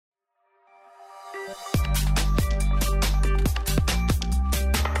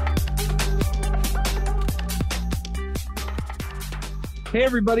Hey,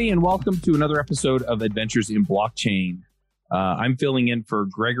 everybody, and welcome to another episode of Adventures in Blockchain. I'm filling in for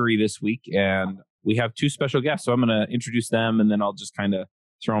Gregory this week, and we have two special guests. So I'm going to introduce them, and then I'll just kind of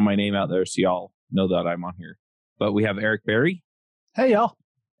throw my name out there so y'all know that I'm on here. But we have Eric Berry. Hey, y'all.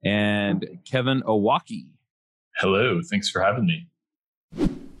 And Kevin Owocki. Hello. Thanks for having me.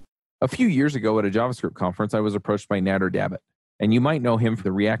 A few years ago at a JavaScript conference, I was approached by Nader Dabit. And you might know him for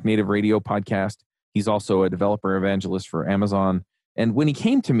the React Native Radio podcast. He's also a developer evangelist for Amazon. And when he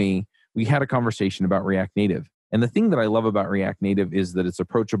came to me, we had a conversation about React Native. And the thing that I love about React Native is that it's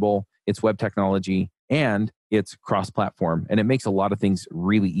approachable, it's web technology, and it's cross-platform. And it makes a lot of things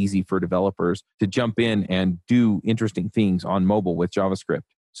really easy for developers to jump in and do interesting things on mobile with JavaScript.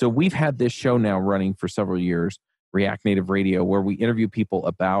 So we've had this show now running for several years, React Native Radio, where we interview people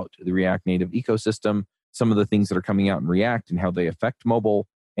about the React Native ecosystem, some of the things that are coming out in React and how they affect mobile,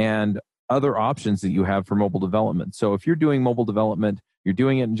 and other options that you have for mobile development. So if you're doing mobile development, you're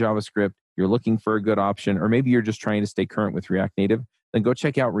doing it in JavaScript, you're looking for a good option, or maybe you're just trying to stay current with React Native, then go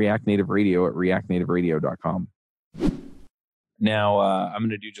check out React Native Radio at reactnativeradio.com. Now, I'm going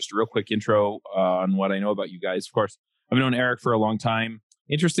to do just a real quick intro on what I know about you guys. Of course, I've known Eric for a long time.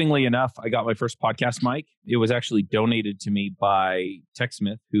 Interestingly enough, I got my first podcast mic. It was actually donated to me by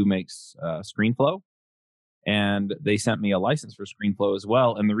TechSmith, who makes ScreenFlow. And they sent me a license for ScreenFlow as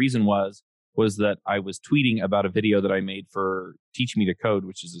well. And the reason was that I was tweeting about a video that I made for Teach Me to Code,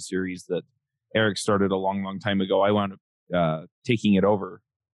 which is a series that Eric started a long, long time ago. I wound up taking it over.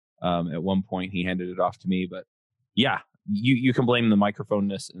 At one point, he handed it off to me. But yeah, you can blame the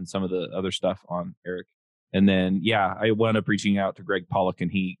microphoneness and some of the other stuff on Eric. And then, yeah, I wound up reaching out to Greg Pollock,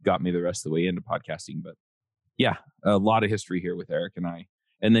 and he got me the rest of the way into podcasting. But yeah, a lot of history here with Eric and I.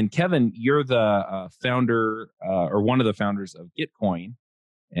 And then, Kevin, you're the founder or one of the founders of Gitcoin.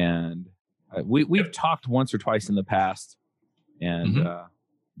 And we've talked once or twice in the past. And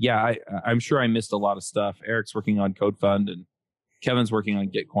yeah, I'm sure I missed a lot of stuff. Eric's working on CodeFund and Kevin's working on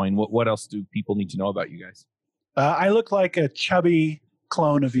Gitcoin. What else do people need to know about you guys? I look like a chubby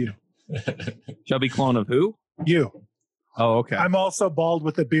clone of you. Chubby clone of who? You. Oh, okay. I'm also bald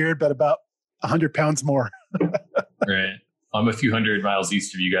with a beard, but about 100 pounds more. Right. I'm a few hundred miles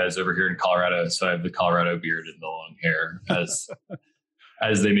east of you guys over here in Colorado, so I have the Colorado beard and the long hair,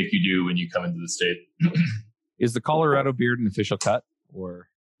 as they make you do when you come into the state. Is the Colorado beard an official cut, or?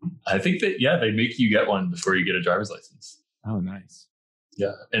 I think that, yeah, they make you get one before you get a driver's license. Oh, nice.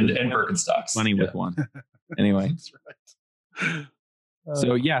 Yeah, and Birkenstocks. Money with one. Anyway. That's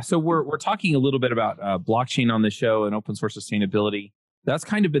right. So we're talking a little bit about blockchain on the show and open source sustainability. That's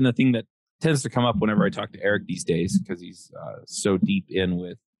kind of been the thing that tends to come up whenever I talk to Eric these days, because he's so deep in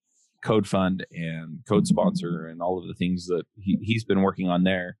with CodeFund and CodeSponsor and all of the things that he's been working on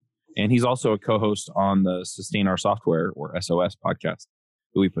there. And he's also a co-host on the Sustain Our Software, or SOS podcast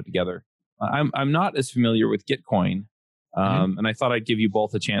that we put together. I'm not as familiar with Gitcoin, and I thought I'd give you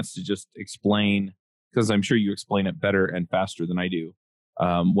both a chance to just explain, because I'm sure you explain it better and faster than I do,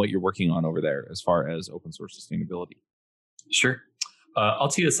 what you're working on over there as far as open source sustainability. Sure. I'll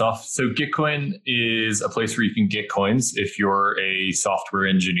tee this off. So Gitcoin is a place where you can get coins if you're a software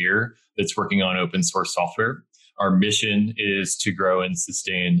engineer that's working on open source software. Our mission is to grow and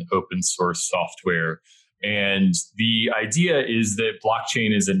sustain open source software. And the idea is that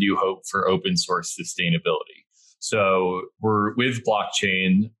blockchain is a new hope for open source sustainability. So with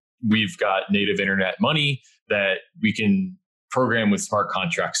blockchain, we've got native internet money that we can program with smart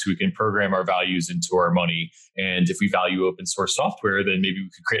contracts. We can program our values into our money. And if we value open source software, then maybe we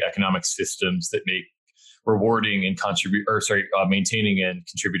could create economic systems that make rewarding and maintaining and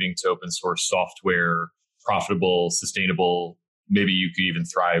contributing to open source software profitable, sustainable. Maybe you could even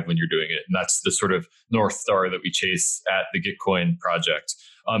thrive when you're doing it. And that's the sort of North Star that we chase at the Gitcoin project.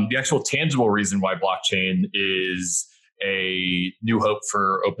 The actual tangible reason why blockchain is a new hope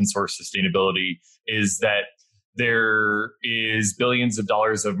for open source sustainability is that there is billions of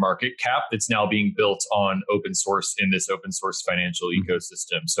dollars of market cap that's now being built on open source in this open source financial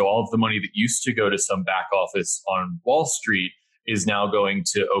ecosystem. So all of the money that used to go to some back office on Wall Street is now going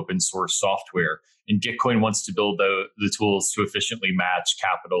to open source software. And Gitcoin wants to build the tools to efficiently match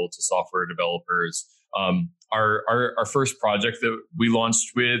capital to software developers. Our first project that we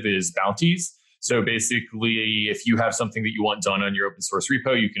launched with is bounties. So basically, if you have something that you want done on your open source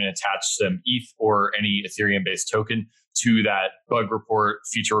repo, you can attach some ETH or any Ethereum-based token to that bug report,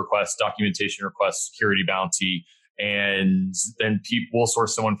 feature request, documentation request, security bounty, and then we'll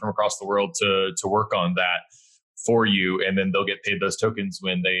source someone from across the world to work on that. for you, and then they'll get paid those tokens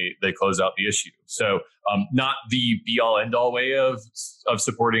when they close out the issue. So not the be all end all way of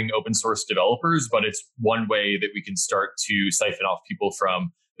supporting open source developers, but it's one way that we can start to siphon off people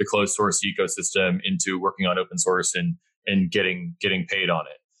from the closed source ecosystem into working on open source and getting paid on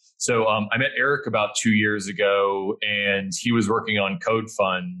it. So I met Eric about 2 years ago, and he was working on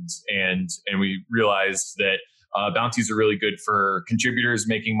CodeFund, and we realized that bounties are really good for contributors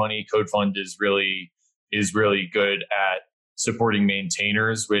making money. CodeFund is really good at supporting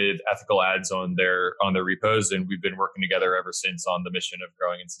maintainers with ethical ads on their repos, and we've been working together ever since on the mission of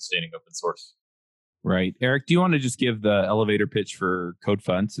growing and sustaining open source. Right. Eric, do you want to just give the elevator pitch for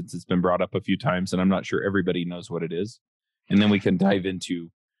CodeFund, since it's been brought up a few times and I'm not sure everybody knows what it is? And then we can dive into,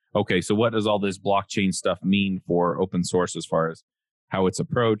 okay, so what does all this blockchain stuff mean for open source as far as how it's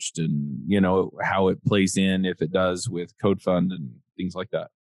approached and, how it plays in, if it does, with CodeFund and things like that?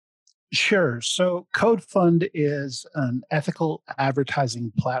 Sure. So CodeFund is an ethical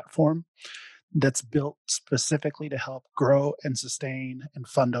advertising platform that's built specifically to help grow and sustain and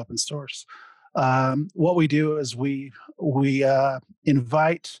fund open source. What we do is we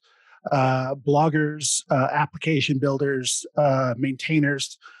invite bloggers, application builders,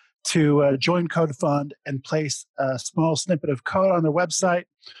 maintainers to join CodeFund and place a small snippet of code on their website,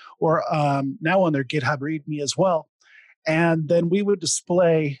 or now on their GitHub README as well. And then we would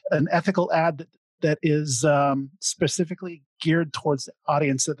display an ethical ad that is specifically geared towards the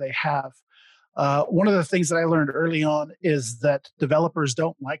audience that they have. One of the things that I learned early on is that developers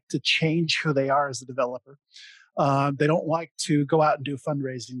don't like to change who they are as a developer. They don't like to go out and do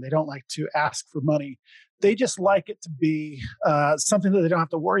fundraising. They don't like to ask for money. They just like it to be something that they don't have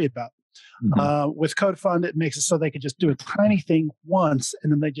to worry about. Mm-hmm. With CodeFund, it makes it so they can just do a tiny thing once,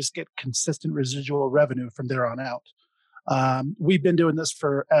 and then they just get consistent residual revenue from there on out. We've been doing this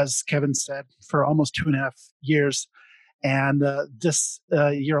for, as Kevin said, for almost 2.5 years. And this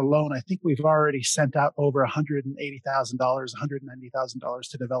year alone, I think we've already sent out over $180,000, $190,000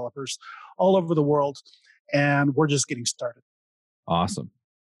 to developers all over the world. And we're just getting started. Awesome.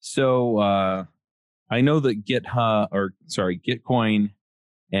 So I know that Gitcoin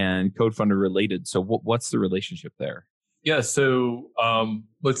and CodeFund are related. So what's the relationship there? Yeah. So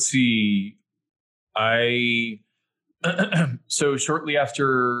let's see. So shortly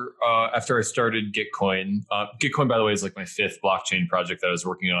after I started Gitcoin, Gitcoin, by the way, is like my 5th blockchain project that I was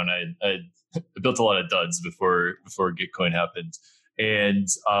working on. I built a lot of duds before Gitcoin happened. And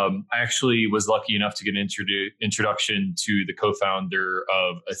I actually was lucky enough to get an introduction to the co-founder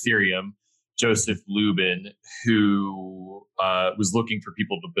of Ethereum, Joseph Lubin, who was looking for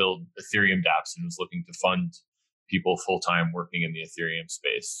people to build Ethereum dApps and was looking to fund people full-time working in the Ethereum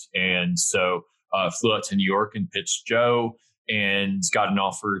space. And so flew out to New York and pitched Joe and got an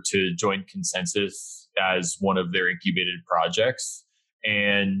offer to join ConsenSys as one of their incubated projects.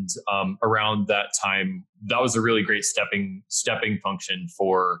 And around that time, that was a really great stepping function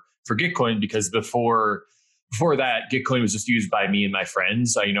for Gitcoin, because before that, Gitcoin was just used by me and my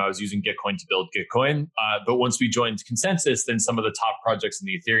friends. I was using Gitcoin to build Gitcoin. But once we joined ConsenSys, then some of the top projects in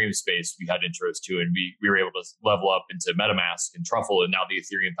the Ethereum space we had intros to, and we were able to level up into MetaMask and Truffle, and now the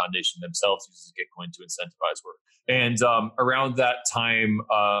Ethereum Foundation themselves uses Gitcoin to incentivize work. And around that time,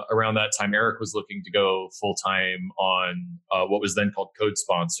 Eric was looking to go full time on what was then called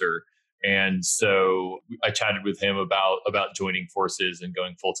CodeSponsor. And so I chatted with him about joining forces and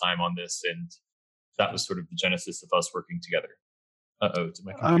going full time on this, and that was sort of the genesis of us working together.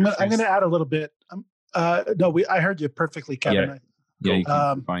 I'm going to add a little bit. I heard you perfectly, Kevin.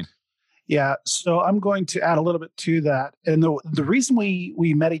 Yeah, fine. Yeah, so I'm going to add a little bit to that. And the reason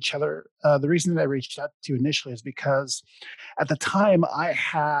we met each other, the reason that I reached out to you initially is because at the time I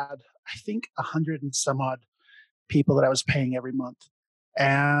had, I think, 100 and some odd people that I was paying every month.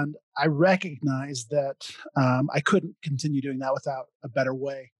 And I recognized that I couldn't continue doing that without a better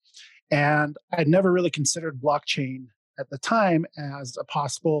way. And I'd never really considered blockchain at the time as a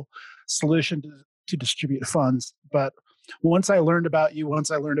possible solution to distribute funds. But once I learned about you,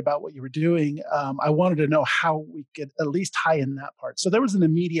 once I learned about what you were doing, I wanted to know how we could at least tie in that part. So there was an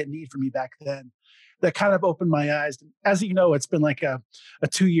immediate need for me back then that kind of opened my eyes. As you know, it's been like a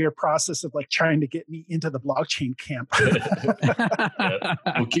 2-year process of like trying to get me into the blockchain camp.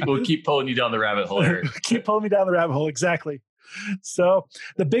 We'll keep pulling you down the rabbit hole, Eric. Keep pulling me down the rabbit hole, exactly. So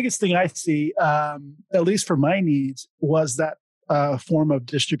the biggest thing I see, at least for my needs, was that form of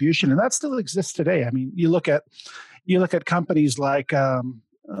distribution, and that still exists today. I mean, you look at companies like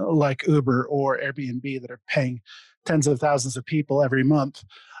Uber or Airbnb that are paying tens of thousands of people every month.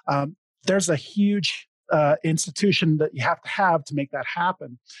 There's a huge institution that you have to make that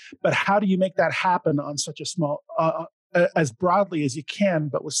happen. But how do you make that happen on such a small, as broadly as you can,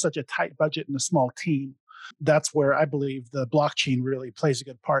 but with such a tight budget and a small team? That's where I believe the blockchain really plays a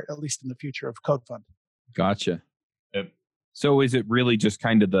good part, at least in the future of CodeFund. Gotcha. Yep. So is it really just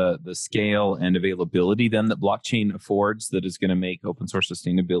kind of the scale and availability then that blockchain affords that is going to make open source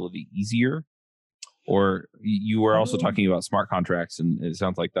sustainability easier? Or you were also talking about smart contracts, and it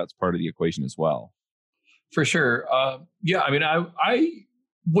sounds like that's part of the equation as well. For sure. Yeah, I mean, I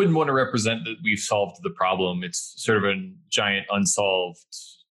wouldn't want to represent that we've solved the problem. It's sort of a giant unsolved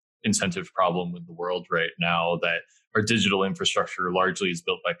incentive problem with the world right now, that our digital infrastructure largely is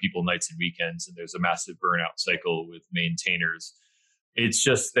built by people nights and weekends, and there's a massive burnout cycle with maintainers. It's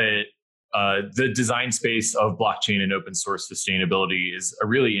just that the design space of blockchain and open source sustainability is a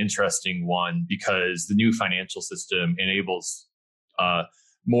really interesting one, because the new financial system enables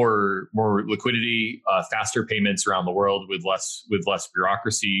more liquidity, faster payments around the world with less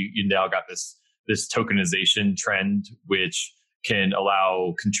bureaucracy. You now got this tokenization trend, which can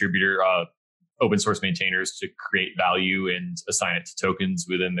allow open source maintainers to create value and assign it to tokens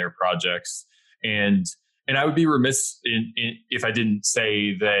within their projects. And I would be remiss if I didn't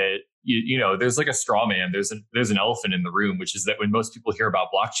say that there's like a straw man. There's an elephant in the room, which is that when most people hear about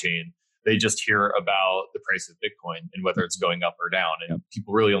blockchain, they just hear about the price of Bitcoin and whether it's going up or down. And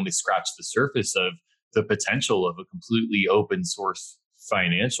people really only scratch the surface of the potential of a completely open source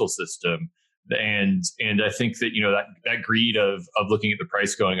financial system. And I think that, that greed of looking at the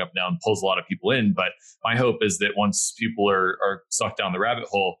price going up now pulls a lot of people in. But my hope is that once people are sucked down the rabbit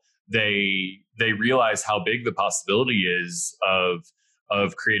hole, they realize how big the possibility is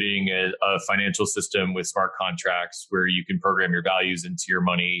of creating a financial system with smart contracts where you can program your values into your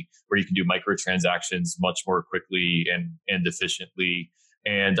money, where you can do microtransactions much more quickly and efficiently.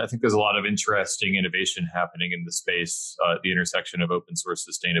 And I think there's a lot of interesting innovation happening in the space, the intersection of open source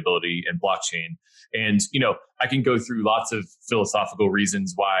sustainability and blockchain. And, I can go through lots of philosophical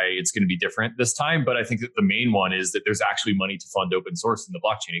reasons why it's going to be different this time, but I think that the main one is that there's actually money to fund open source in the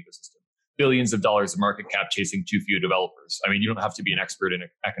blockchain ecosystem. Billions of dollars of market cap chasing too few developers. I mean, you don't have to be an expert in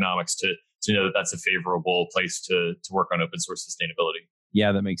economics to know that that's a favorable place to work on open source sustainability.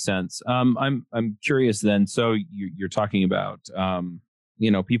 Yeah, that makes sense. I'm curious then. So you're talking about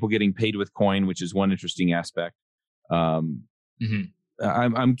people getting paid with coin, which is one interesting aspect. I'm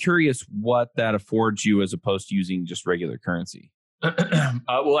curious what that affords you as opposed to using just regular currency.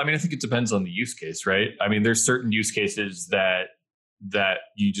 Well, I mean, I think it depends on the use case, right? I mean, there's certain use cases that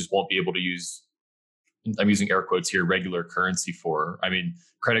you just won't be able to use, I'm using air quotes here, regular currency for. I mean,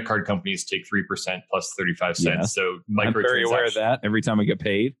 credit card companies take 3% plus 35 cents. Yeah. So I'm very aware of that every time I get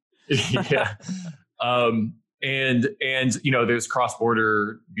paid. Yeah. And there's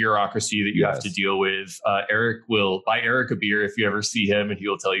cross-border bureaucracy that you have to deal with. Eric will buy Eric a beer if you ever see him, and he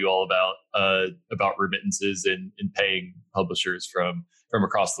will tell you all about remittances and paying publishers from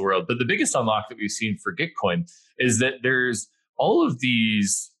across the world. But the biggest unlock that we've seen for Gitcoin is that there's all of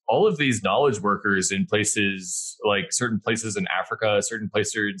these knowledge workers in places like certain places in Africa, certain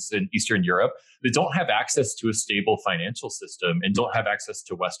places in Eastern Europe that don't have access to a stable financial system and don't have access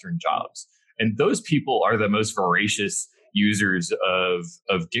to Western jobs. And those people are the most voracious users of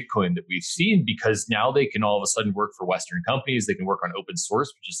Gitcoin that we've seen, because now they can all of a sudden work for Western companies. They can work on open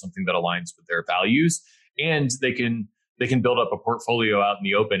source, which is something that aligns with their values, and they can build up a portfolio out in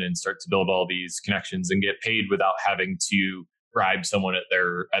the open and start to build all these connections and get paid without having to bribe someone at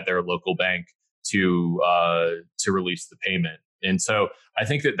their local bank to release the payment. And so I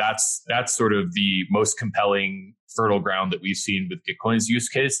think that's sort of the most compelling fertile ground that we've seen with Gitcoin's use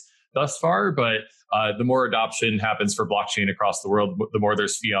case thus far. But the more adoption happens for blockchain across the world, the more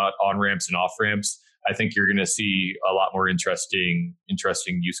there's fiat on ramps and off ramps. I think you're going to see a lot more interesting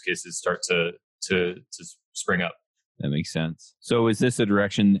use cases start to spring up. That makes sense. So is this a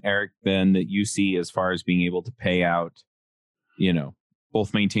direction, Eric, then that you see as far as being able to pay out,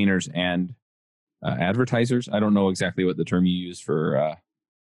 both maintainers and advertisers? I don't know exactly what the term you use for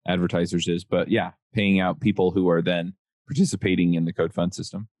advertisers is, but yeah, paying out people who are then participating in the CodeFund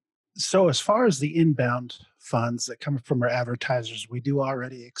system. So as far as the inbound funds that come from our advertisers, we do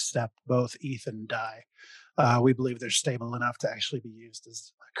already accept both ETH and DAI. We believe they're stable enough to actually be used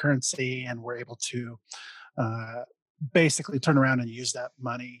as a currency, and we're able to basically turn around and use that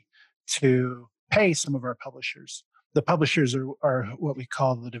money to pay some of our publishers. The publishers are what we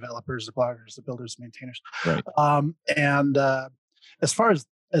call the developers, the bloggers, the builders, maintainers. Right. And as far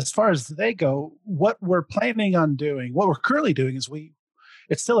as they go, what we're planning on doing, what we're currently doing is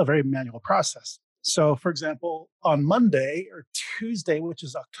it's still a very manual process. So, for example, on Monday or Tuesday, which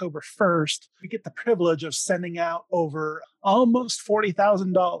is October 1st, we get the privilege of sending out over almost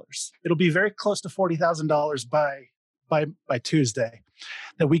 $40,000. It'll be very close to $40,000 by Tuesday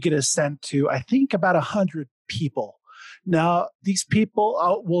that we get to send to, I think, about 100 people. Now, these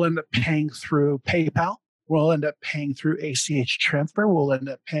people will end up paying through PayPal. We'll end up paying through ACH transfer. We'll end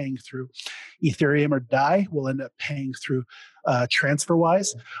up paying through Ethereum or DAI. We'll end up paying through TransferWise.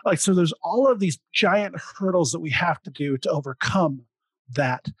 So there's all of these giant hurdles that we have to do to overcome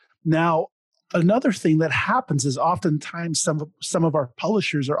that. Now, another thing that happens is oftentimes some of our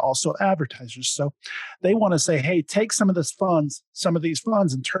publishers are also advertisers. So they want to say, hey, take some of these funds,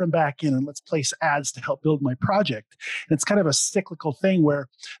 and turn them back in, and let's place ads to help build my project. And it's kind of a cyclical thing where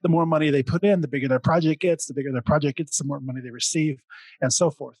the more money they put in, the bigger their project gets, the more money they receive, and so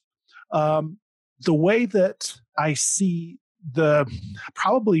forth. The way that I see I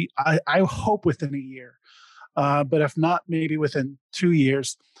hope within a year, but if not, maybe within 2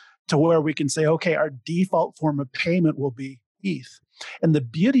 years, to where we can say, okay, our default form of payment will be ETH. And the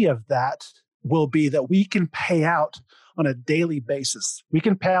beauty of that will be that we can pay out on a daily basis. We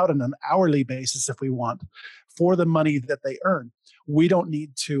can pay out on an hourly basis if we want for the money that they earn. We don't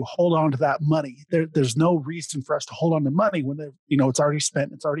need to hold on to that money. There's no reason for us to hold on to money when it's already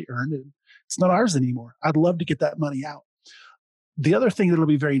spent, it's already earned, and it's not ours anymore. I'd love to get that money out. The other thing that'll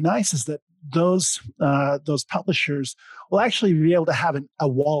be very nice is that those publishers will actually be able to have a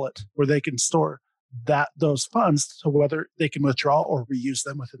wallet where they can store those funds, so whether they can withdraw or reuse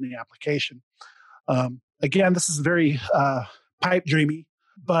them within the application. Again, this is very pipe dreamy,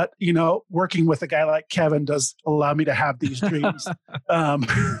 but working with a guy like Kevin does allow me to have these dreams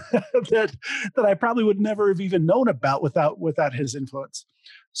that I probably would never have even known about without his influence.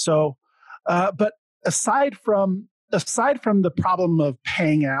 So, but aside from the problem of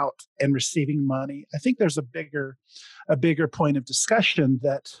paying out and receiving money, I think there's a bigger point of discussion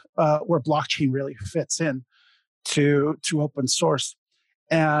that where blockchain really fits in to open source.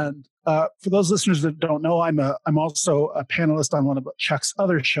 And for those listeners that don't know, I'm also a panelist on one of Chuck's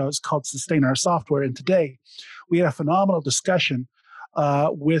other shows called Sustain Our Software. And today we had a phenomenal discussion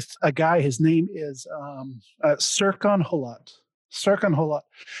with a guy. His name is Serkan Holat.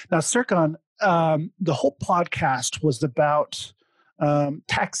 Now, Serkan, the whole podcast was about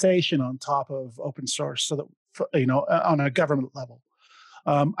taxation on top of open source, so that on a government level.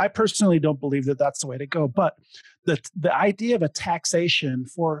 I personally don't believe that that's the way to go, but the idea of a taxation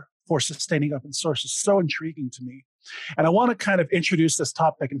for sustaining open source is so intriguing to me. And I want to kind of introduce this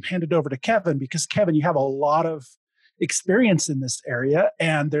topic and hand it over to Kevin, because Kevin, you have a lot of experience in this area,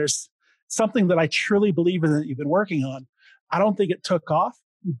 and there's something that I truly believe in that you've been working on. I don't think it took off,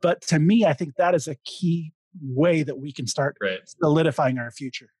 but to me, I think that is a key way that we can start solidifying our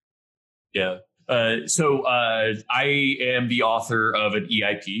future. Yeah. So I am the author of an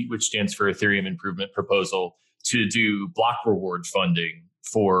EIP, which stands for Ethereum Improvement Proposal, to do block reward funding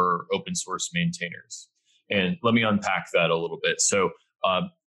for open source maintainers. And let me unpack that a little bit. So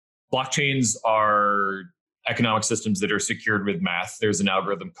blockchains are economic systems that are secured with math. There's an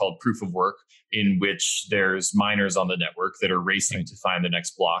algorithm called proof of work, in which there's miners on the network that are racing to find the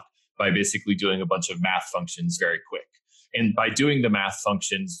next block by basically doing a bunch of math functions very quick. And by doing the math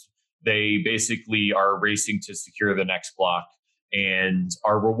functions, they basically are racing to secure the next block and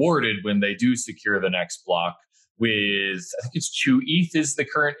are rewarded when they do secure the next block with, I think it's 2 ETH is the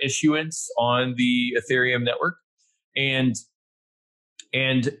current issuance on the Ethereum network. And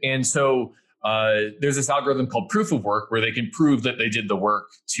so there's this algorithm called proof of work where they can prove that they did the work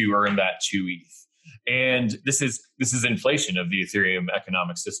to earn that 2 ETH. And this is inflation of the Ethereum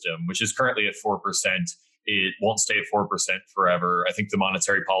economic system, which is currently at 4%. It won't stay at 4% forever. I think the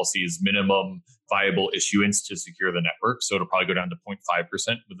monetary policy is minimum viable issuance to secure the network. So it'll probably go down to 0.5%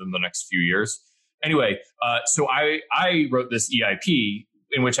 within the next few years. Anyway, so I wrote this EIP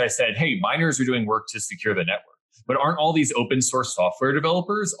in which I said, hey, miners are doing work to secure the network. But aren't all these open source software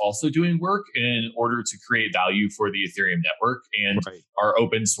developers also doing work in order to create value for the Ethereum network and our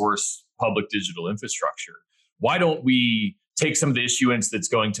open source public digital infrastructure? Why don't we take some of the issuance that's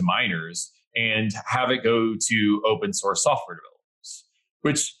going to miners and have it go to open source software developers,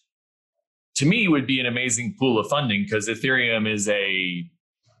 which to me would be an amazing pool of funding, because Ethereum is a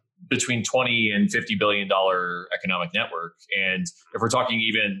between $20 and $50 billion economic network. And if we're talking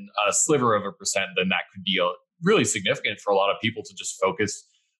even a sliver of a percent, then that could be really significant for a lot of people to just focus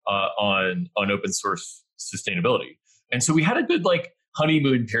on open source sustainability. And so we had a good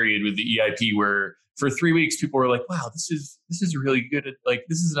honeymoon period with the EIP where for 3 weeks people were like, wow, this is really good at,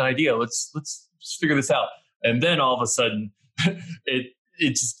 this is an idea. Let's figure this out. And then all of a sudden it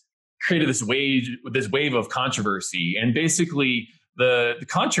just created this wave of controversy. And basically the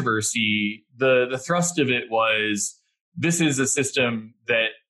controversy, the thrust of it was, this is a system that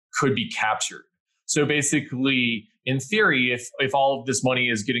could be captured. So basically, in theory, if all of this money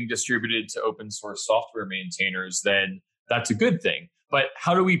is getting distributed to open source software maintainers, then that's a good thing. But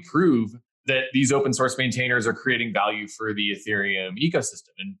how do we prove that these open source maintainers are creating value for the Ethereum ecosystem?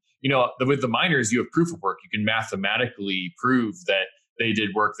 And with the miners, you have proof of work. You can mathematically prove that they did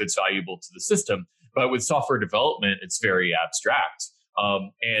work that's valuable to the system. But with software development, it's very abstract.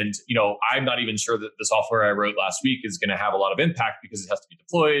 And I'm not even sure that the software I wrote last week is going to have a lot of impact because it has to be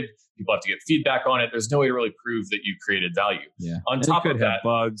deployed. People have to get feedback on it. There's no way to really prove that you created value. Yeah. On top of that,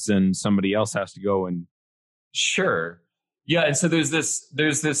 bugs, and somebody else has to go and sure. Yeah, and so there's this.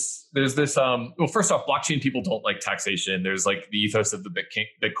 Well, first off, blockchain people don't like taxation. There's like the ethos of the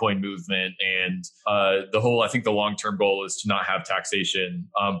Bitcoin movement, and I think the long-term goal is to not have taxation.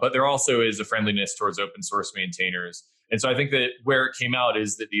 But there also is a friendliness towards open source maintainers. And so I think that where it came out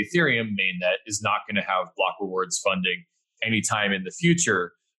is that the Ethereum mainnet is not going to have block rewards funding anytime in the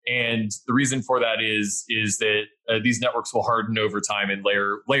future. And the reason for that is that these networks will harden over time, and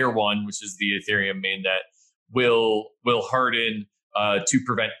layer one, which is the Ethereum mainnet, will harden to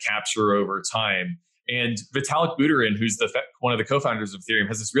prevent capture over time. And Vitalik Buterin, who's one of the co-founders of Ethereum,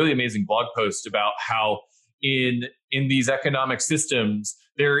 has this really amazing blog post about how in these economic systems,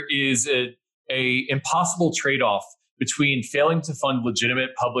 there is a impossible trade-off between failing to fund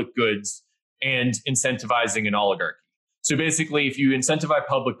legitimate public goods and incentivizing an oligarchy. So basically, if you incentivize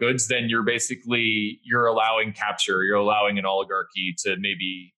public goods, then you're allowing capture, you're allowing an oligarchy to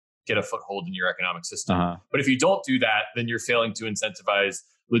maybe get a foothold in your economic system. Uh-huh. But if you don't do that, then you're failing to incentivize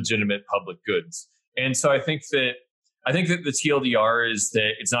legitimate public goods. And so I think that the TLDR is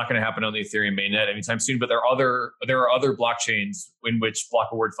that it's not going to happen on the Ethereum mainnet anytime soon, but there are other blockchains in which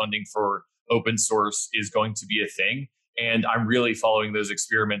block reward funding for open source is going to be a thing. And I'm really following those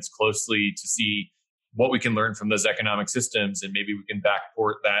experiments closely to see what we can learn from those economic systems, and maybe we can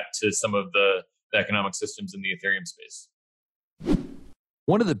backport that to some of the economic systems in the Ethereum space.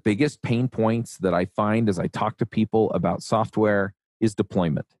 One of the biggest pain points that I find as I talk to people about software is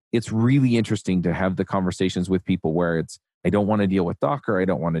deployment. It's really interesting to have the conversations with people where I don't want to deal with Docker. I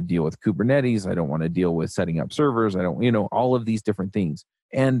don't want to deal with Kubernetes. I don't want to deal with setting up servers. I don't, all of these different things.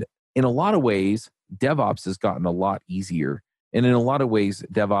 And in a lot of ways, DevOps has gotten a lot easier. And in a lot of ways,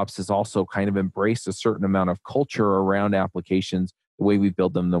 DevOps has also kind of embraced a certain amount of culture around applications, the way we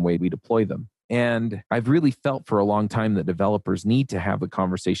build them, the way we deploy them. And I've really felt for a long time that developers need to have the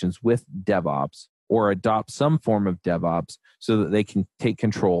conversations with DevOps or adopt some form of DevOps so that they can take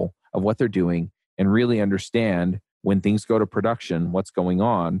control of what they're doing and really understand when things go to production, what's going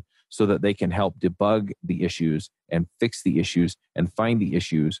on, so that they can help debug the issues and fix the issues and find the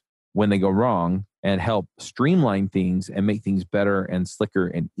issues when they go wrong, and help streamline things and make things better and slicker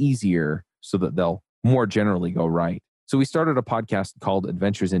and easier so that they'll more generally go right. So we started a podcast called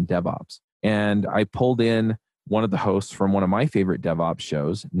Adventures in DevOps. And I pulled in one of the hosts from one of my favorite DevOps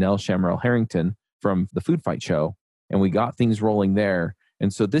shows, Nell Shamrell Harrington from the Food Fight Show, and we got things rolling there.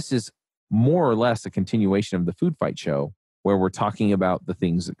 And so this is more or less a continuation of the Food Fight Show, where we're talking about the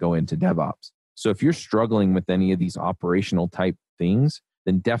things that go into DevOps. So if you're struggling with any of these operational type things,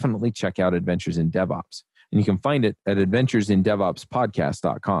 then definitely check out Adventures in DevOps. And you can find it at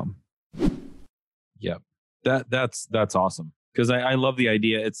adventuresindevopspodcast.com. Yep. That's awesome. Because I love the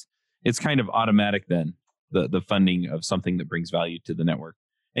idea. It's kind of automatic then, the funding of something that brings value to the network.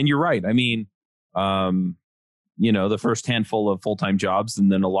 And you're right. I mean, the first handful of full-time jobs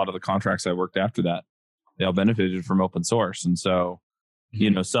and then a lot of the contracts I worked after that, they all benefited from open source. And so,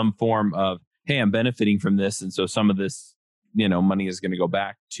 some form of, hey, I'm benefiting from this. And so some of this, money is going to go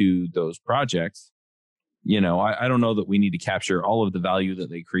back to those projects. I don't know that we need to capture all of the value that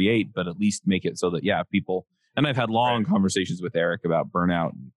they create, but at least make it so that, people, and I've had long conversations with Eric about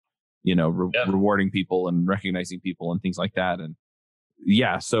burnout and, rewarding people and recognizing people and things like that. And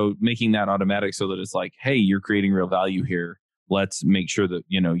so making that automatic so that it's like, hey, you're creating real value here. Let's make sure that,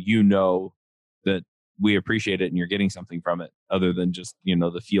 that we appreciate it and you're getting something from it other than just,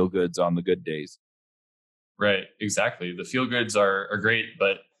 the feel goods on the good days. Right. Exactly. The feel goods are great,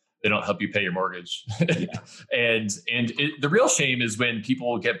 but they don't help you pay your mortgage. And the real shame is when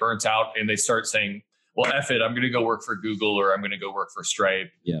people get burnt out and they start saying, well, F it, I'm going to go work for Google, or I'm going to go work for Stripe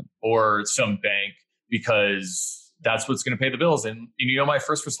or some bank because that's what's going to pay the bills. And my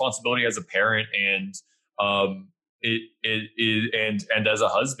first responsibility as a parent and and as a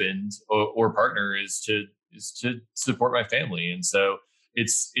husband or partner is to support my family. And so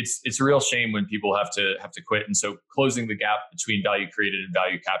it's a real shame when people have to quit. And so closing the gap between value created and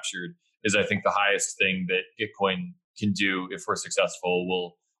value captured is, I think, the highest thing that Gitcoin can do if we're successful.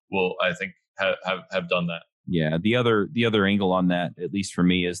 Will I think have done that. Yeah. The other angle on that, at least for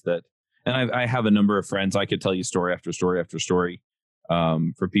me, is that, and I have a number of friends. I could tell you story after story after story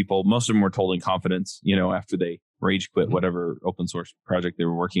for people. Most of them were told in confidence, after they rage quit whatever open source project they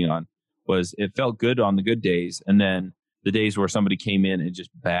were working on, was it felt good on the good days. And then the days where somebody came in and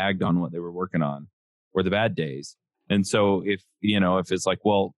just bagged on what they were working on were the bad days. And so if it's like,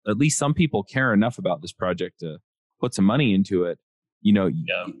 well, at least some people care enough about this project to put some money into it,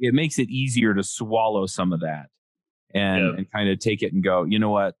 it makes it easier to swallow some of that and kind of take it and go, you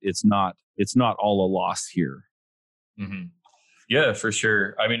know what, it's not all a loss here. Mm-hmm. Yeah, for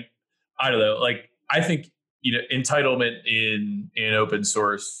sure. I mean, I don't know. Like, I think, entitlement in open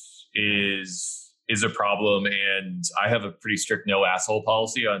source is a problem, and I have a pretty strict no asshole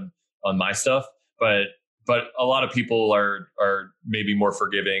policy on my stuff, but a lot of people are maybe more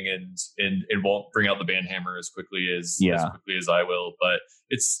forgiving and won't bring out the band hammer as quickly as I will. But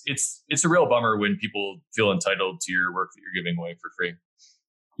it's a real bummer when people feel entitled to your work that you're giving away for free.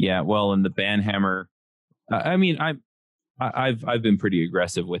 Yeah, well, and the band hammer, I mean, I've been pretty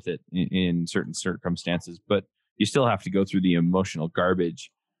aggressive with it in certain circumstances, but you still have to go through the emotional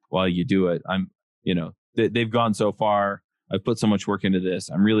garbage while you do it. They've gone so far. I've put so much work into this.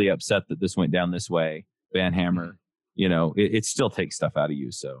 I'm really upset that this went down this way. Band hammer, it still takes stuff out of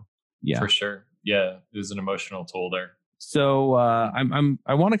you. So yeah, for sure. Yeah, there's an emotional toll there. So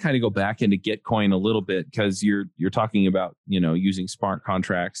I want to kind of go back into Gitcoin a little bit, because you're talking about using smart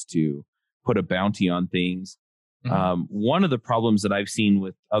contracts to put a bounty on things. Mm-hmm. One of the problems that I've seen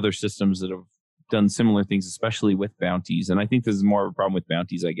with other systems that have done similar things, especially with bounties, and I think this is more of a problem with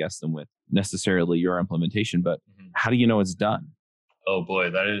bounties, I guess, than with necessarily your implementation. But how do you know it's done? Oh boy,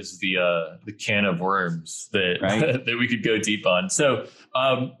 that is the can of worms that right? that we could go deep on. So,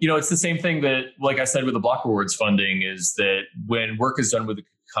 it's the same thing that, like I said, with the block rewards funding, is that when work is done with a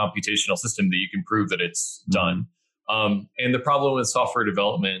computational system, that you can prove that it's done. And the problem with software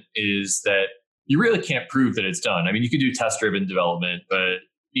development is that you really can't prove that it's done. I mean, you can do test-driven development, but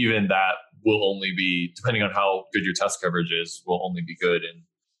even that will only be, depending on how good your test coverage is, will only be good in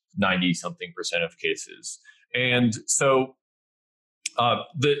 90-something% of cases. And so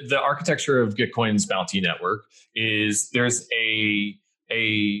the architecture of Gitcoin's bounty network is there's a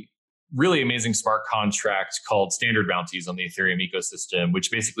really amazing smart contract called Standard Bounties on the Ethereum ecosystem,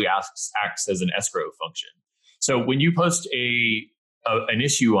 which basically acts as an escrow function. So when you post an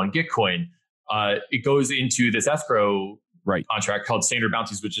issue on Gitcoin, it goes into this escrow contract called Standard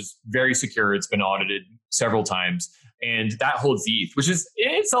Bounties, which is very secure. It's been audited several times, and that holds the ETH, which is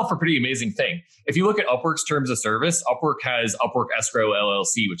in itself a pretty amazing thing. If you look at Upwork's terms of service, Upwork has Upwork Escrow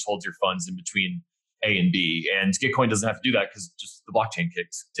LLC, which holds your funds in between A and B, and Gitcoin doesn't have to do that because just the blockchain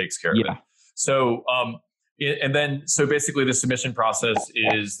takes care of it. So, so basically the submission process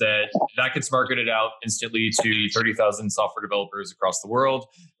is that gets marketed out instantly to 30,000 software developers across the world.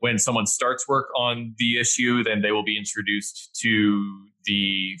 When someone starts work on the issue, then they will be introduced to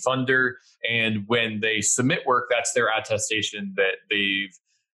the funder. And when they submit work, that's their attestation that they've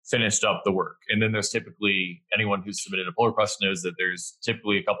finished up the work. And then there's typically, anyone who's submitted a pull request knows that there's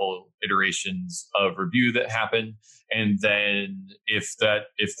typically a couple iterations of review that happen. And then if that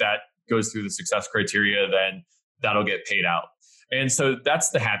goes through the success criteria, then that'll get paid out. And so that's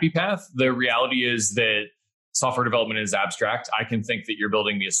the happy path. The reality is that software development is abstract. I can think that you're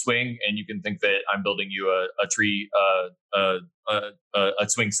building me a swing, and you can think that I'm building you a tree, a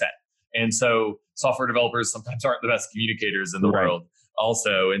swing set. And so software developers sometimes aren't the best communicators in the world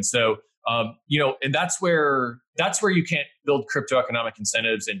also. And so, and that's where you can't build crypto economic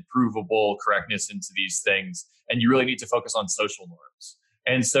incentives and provable correctness into these things. And you really need to focus on social norms.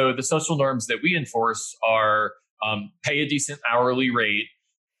 And so the social norms that we enforce are pay a decent hourly rate,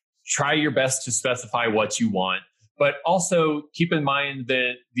 try your best to specify what you want, but also keep in mind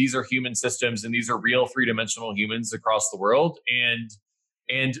that these are human systems and these are real three-dimensional humans across the world,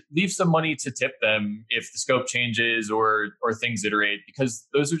 and leave some money to tip them if the scope changes or things iterate, because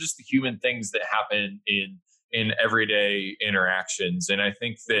those are just the human things that happen in everyday interactions. And I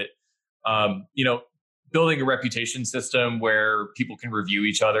think that building a reputation system where people can review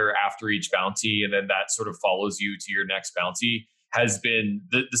each other after each bounty, and then that sort of follows you to your next bounty, has been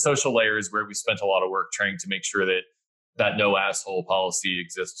the social layers where we spent a lot of work trying to make sure that no asshole policy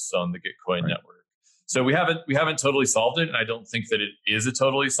exists on the Gitcoin network. So we haven't totally solved it, and I don't think that it is a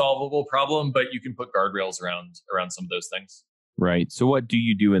totally solvable problem, but you can put guardrails around some of those things. Right. So what do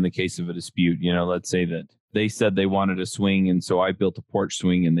you do in the case of a dispute? Let's say that they said they wanted a swing, and so I built a porch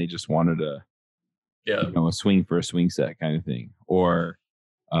swing, and they just wanted a swing for a swing set kind of thing. Or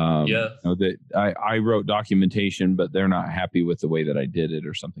that I wrote documentation, but they're not happy with the way that I did it,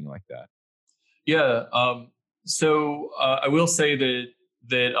 or something like that. Yeah. So I will say that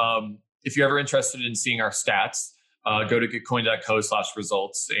if you're ever interested in seeing our stats, go to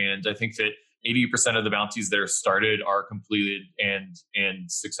gitcoin.co/results. And I think that 80% of the bounties that are started are completed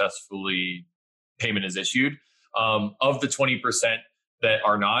and successfully payment is issued. Of the 20% that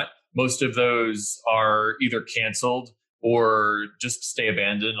are not, most of those are either canceled or just stay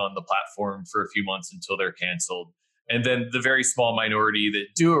abandoned on the platform for a few months until they're canceled. And then the very small minority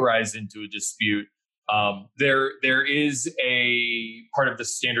that do arise into a dispute, there is a part of the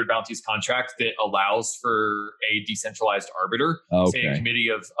standard bounties contract that allows for a decentralized arbiter, say a committee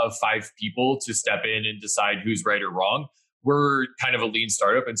of 5 people to step in and decide who's right or wrong. We're kind of a lean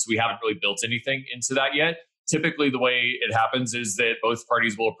startup, and so we haven't really built anything into that yet. Typically, the way it happens is that both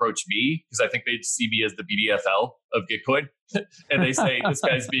parties will approach me because I think they see me as the BDFL of Gitcoin, and they say,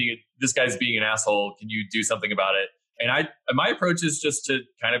 "This guy's being an asshole. Can you do something about it?" And my approach is just to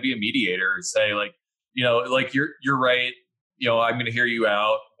kind of be a mediator, say like, you're right. I'm going to hear you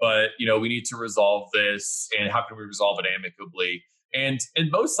out, but we need to resolve this, and how can we resolve it amicably? And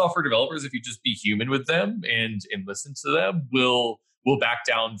most software developers, if you just be human with them and listen to them, will back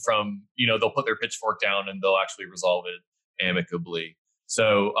down from, they'll put their pitchfork down and they'll actually resolve it amicably.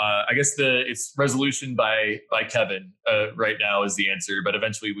 So I guess it's resolution by Kevin right now is the answer, but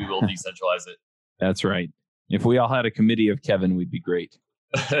eventually we will decentralize it. That's right. If we all had a committee of Kevin, we'd be great.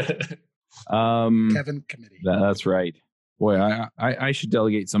 Kevin committee. That's right. Boy, I should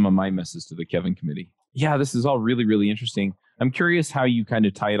delegate some of my messes to the Kevin committee. Yeah, this is all really, really interesting. I'm curious how you kind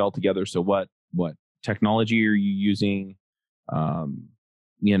of tie it all together. So what technology are you using? Or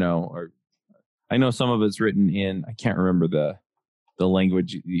I know some of it's written in, I can't remember the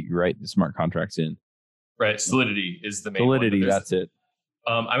language you write the smart contracts in. Right. Solidity is the main Solidity, one. That's it.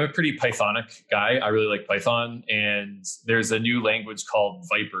 I'm a pretty Pythonic guy. I really like Python. And there's a new language called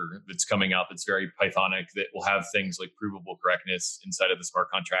Viper that's coming out that's very Pythonic that will have things like provable correctness inside of the smart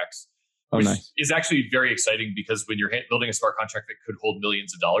contracts. Which is actually very exciting because when you're building a smart contract that could hold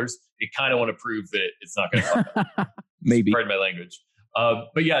millions of dollars, you kind of want to prove that it's not going to fuck up. Maybe. Pardon my language.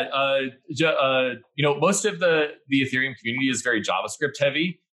 But yeah, most of the Ethereum community is very JavaScript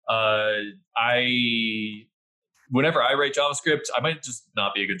heavy. Whenever I write JavaScript, I might just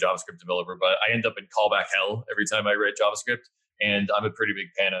not be a good JavaScript developer, but I end up in callback hell every time I write JavaScript. And I'm a pretty big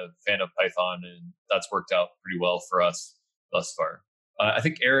fan of Python, and that's worked out pretty well for us thus far. I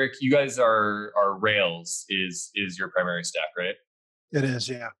think, Eric, you guys are Rails is your primary stack, right? It is,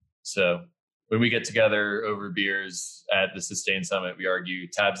 yeah. So when we get together over beers at the Sustain Summit, we argue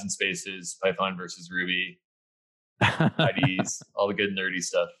tabs and spaces, Python versus Ruby, IDEs, all the good nerdy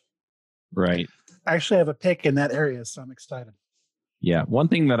stuff. Right. I actually have a pick in that area, so I'm excited. Yeah. One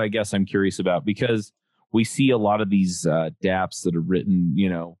thing that I guess I'm curious about, because we see a lot of these dApps that are written,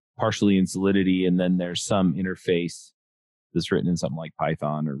 partially in Solidity, and then there's some interface that's written in something like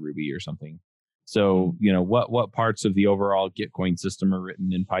Python or Ruby or something. So, what parts of the overall Gitcoin system are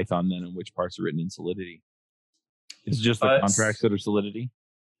written in Python then, and which parts are written in Solidity? Is it just the contracts that are Solidity?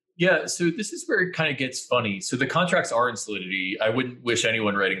 Yeah, so this is where it kind of gets funny. So the contracts are in Solidity. I wouldn't wish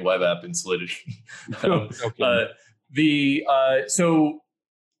anyone writing a web app in Solidity. So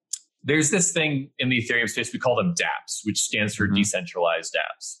there's this thing in the Ethereum space, we call them dApps, which stands for decentralized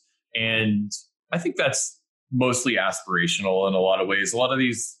apps. And I think that's mostly aspirational in a lot of ways. A lot of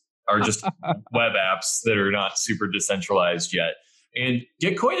these are just web apps that are not super decentralized yet. And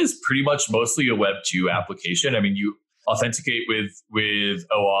Gitcoin is pretty much mostly a Web 2 application. I mean, you authenticate with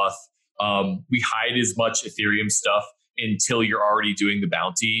OAuth. We hide as much Ethereum stuff until you're already doing the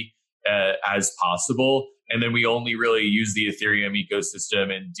bounty as possible. And then we only really use the Ethereum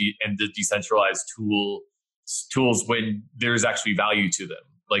ecosystem and the decentralized tools when there's actually value to them.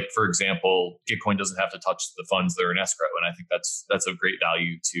 Like, for example, Gitcoin doesn't have to touch the funds that are in escrow. And I think that's of great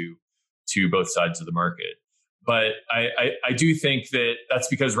value to both sides of the market. But I do think that that's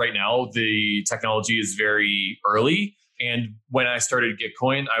because right now the technology is very early. And when I started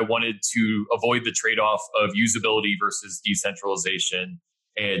Gitcoin, I wanted to avoid the trade-off of usability versus decentralization.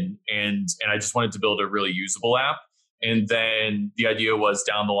 And I just wanted to build a really usable app. And then the idea was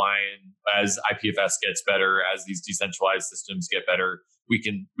down the line, as IPFS gets better, as these decentralized systems get better, we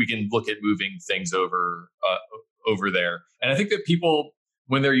can look at moving things over there. And I think that people,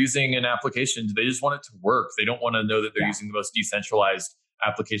 when they're using an application, they just want it to work. They don't want to know that they're using the most decentralized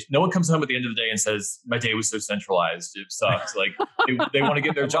application. No one comes home at the end of the day and says, my day was so centralized. It sucks. Like they want to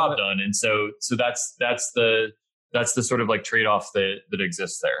get their job done. And so that's the sort of like trade-off that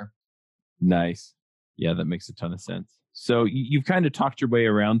exists there. Nice. Yeah, that makes a ton of sense. So you've kind of talked your way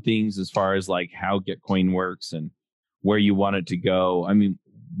around things as far as like how Gitcoin works and where you want it to go. I mean,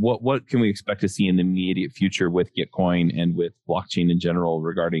 what can we expect to see in the immediate future with Gitcoin and with blockchain in general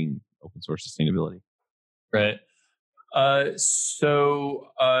regarding open source sustainability? Right. So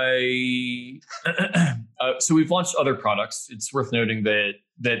we've launched other products. It's worth noting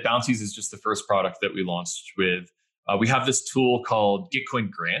that Bounties is just the first product that we launched with. We have this tool called Gitcoin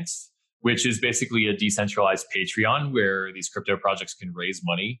Grants, which is basically a decentralized Patreon where these crypto projects can raise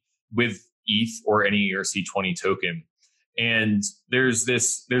money with ETH or any ERC20 token. And there's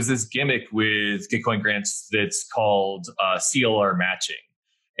this gimmick with Gitcoin Grants that's called CLR matching.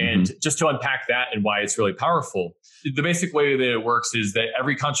 And just to unpack that and why it's really powerful, the basic way that it works is that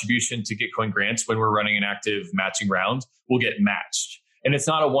every contribution to Gitcoin Grants when we're running an active matching round will get matched. And it's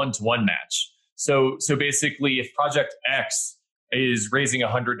not a one-to-one match. So basically, if Project X is raising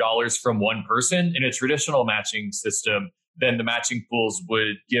 $100 from one person in a traditional matching system, then the matching pools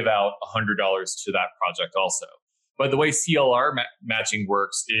would give out $100 to that project also. But the way CLR matching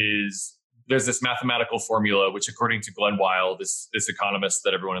works is there's this mathematical formula, which according to Glenn Weil, this economist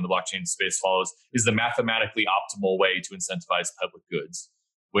that everyone in the blockchain space follows, is the mathematically optimal way to incentivize public goods,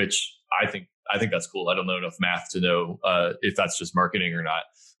 which I think that's cool. I don't know enough math to know if that's just marketing or not.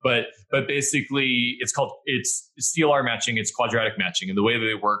 But basically, it's CLR matching. It's quadratic matching. And the way that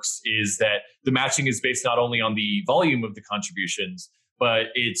it works is that the matching is based not only on the volume of the contributions, but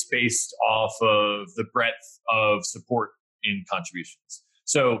it's based off of the breadth of support in contributions.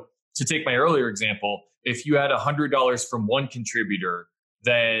 So to take my earlier example, if you had $100 from one contributor,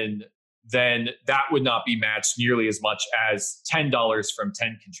 then that would not be matched nearly as much as $10 from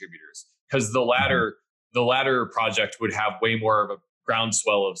 10 contributors, because the latter project would have way more of a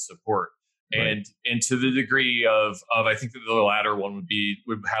groundswell of support. Right. And to the degree of I think that the latter one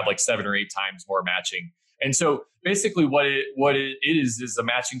would have like 7 or 8 times more matching. And so basically what it is a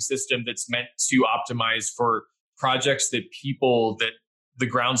matching system that's meant to optimize for projects that the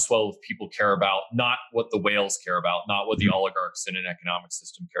groundswell of people care about, not what the whales care about, not what the oligarchs in an economic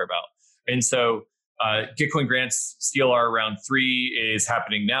system care about. And so Gitcoin Grants CLR round 3 is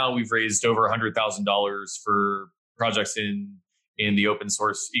happening now. We've raised over $100,000 for projects in the open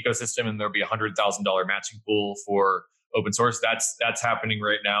source ecosystem, and there'll be a $100,000 matching pool for open source. That's happening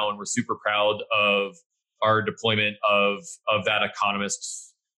right now, and we're super proud of our deployment of that economist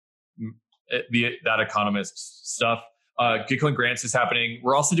stuff. Gitcoin Grants is happening.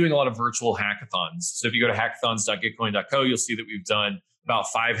 We're also doing a lot of virtual hackathons. So if you go to hackathons.gitcoin.co, you'll see that we've done about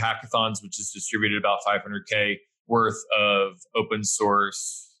 5 hackathons, which is distributed about $500K worth of open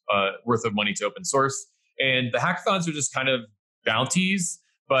source, worth of money to open source. And the hackathons are just kind of bounties,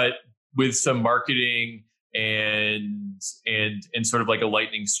 but with some marketing and sort of like a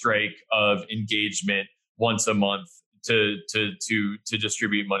lightning strike of engagement once a month to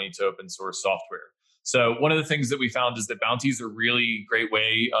distribute money to open source software. So one of the things that we found is that bounties are a really great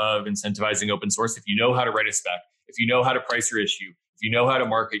way of incentivizing open source if you know how to write a spec, if you know how to price your issue, if you know how to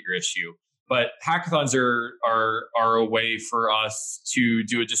market your issue. But hackathons are a way for us to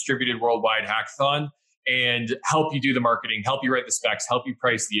do a distributed worldwide hackathon and help you do the marketing, help you write the specs, help you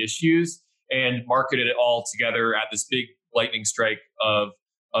price the issues, and market it all together at this big lightning strike of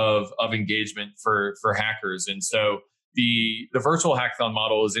engagement for hackers. And so the virtual hackathon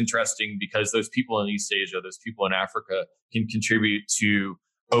model is interesting because those people in East Asia, those people in Africa can contribute to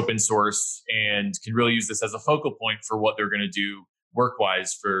open source and can really use this as a focal point for what they're going to do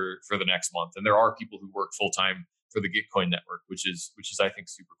work-wise for the next month. And there are people who work full-time for the Gitcoin network, which is I think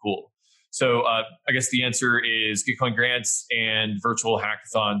super cool. So I guess the answer is Gitcoin Grants and virtual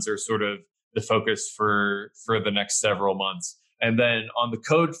hackathons are sort of the focus for the next several months. And then on the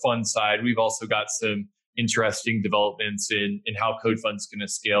CodeFund side, we've also got some interesting developments in how CodeFund's going to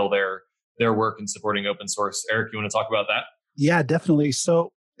scale their work in supporting open source. Eric, you want to talk about that? Yeah, definitely.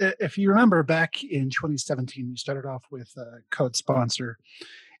 So if you remember back in 2017, we started off with a code sponsor,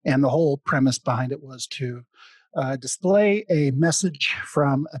 and the whole premise behind it was to display a message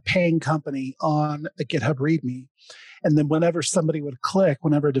from a paying company on a GitHub README. And then whenever a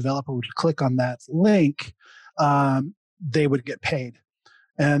developer would click on that link, they would get paid.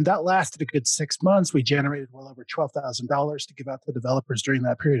 And that lasted a good 6 months. We generated well over $12,000 to give out to developers during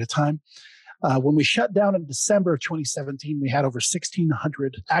that period of time. When we shut down in December of 2017, we had over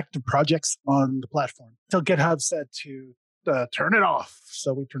 1,600 active projects on the platform until GitHub said to turn it off.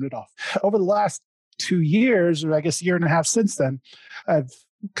 So we turned it off. Over the last 2 years, or I guess a year and a half since then, I've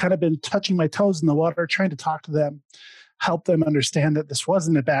kind of been touching my toes in the water, trying to talk to them, help them understand that this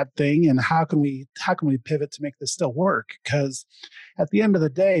wasn't a bad thing, and how can we pivot to make this still work? Because at the end of the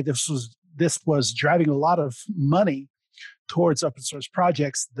day, this was driving a lot of money towards open source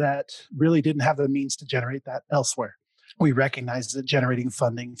projects that really didn't have the means to generate that elsewhere. We recognized that generating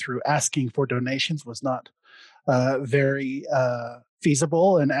funding through asking for donations was not very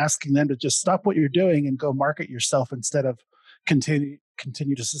feasible, and asking them to just stop what you're doing and go market yourself instead of continue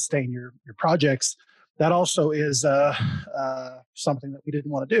to sustain your projects. That also is something that we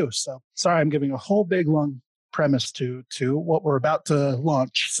didn't want to do. So sorry, I'm giving a whole big long premise to what we're about to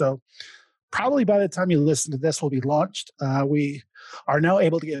launch. So probably by the time you listen to this, we'll be launched. We are now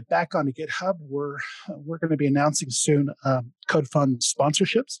able to get back onto GitHub. We're going to be announcing soon CodeFund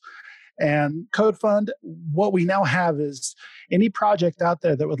sponsorships. And CodeFund, what we now have is any project out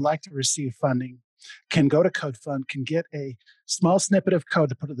there that would like to receive funding can go to CodeFund, can get a small snippet of code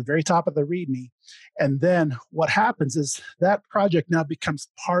to put at the very top of the README. And then what happens is that project now becomes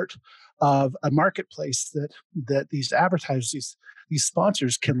part of a marketplace that these advertisers, these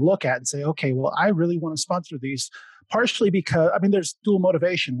sponsors can look at and say, okay, well, I really want to sponsor these, partially because, there's dual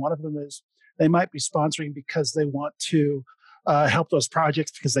motivation. One of them is they might be sponsoring because they want to help those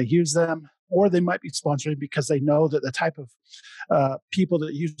projects because they use them, or they might be sponsoring because they know that the type of people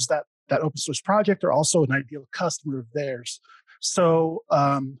that use that open source project are also an ideal customer of theirs. So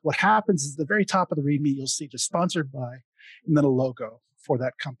what happens is at the very top of the README, you'll see just sponsored by, and then a logo for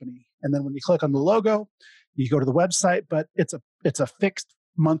that company. And then when you click on the logo, you go to the website, but it's a fixed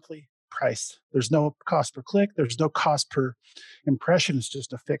monthly price. There's no cost per click. There's no cost per impression. It's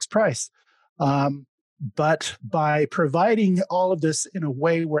just a fixed price. But by providing all of this in a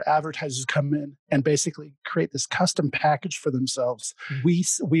way where advertisers come in and basically create this custom package for themselves,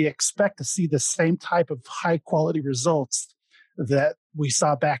 we expect to see the same type of high quality results that we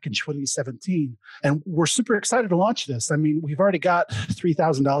saw back in 2017. And we're super excited to launch this. We've already got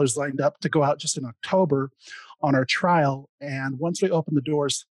 $3,000 lined up to go out just in October on our trial. And once we open the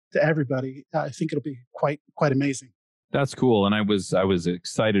doors to everybody, I think it'll be quite amazing. That's cool. And I was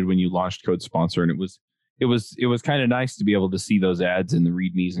excited when you launched Code Sponsor, and it was kind of nice to be able to see those ads in the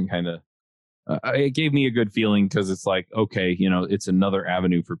READMEs, and kind of it gave me a good feeling, because it's like, okay, it's another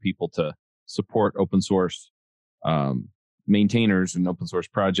avenue for people to support open source maintainers and open source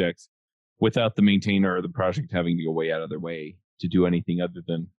projects without the maintainer or the project having to go way out of their way to do anything other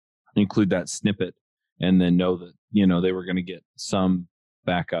than include that snippet and then know that, they were going to get some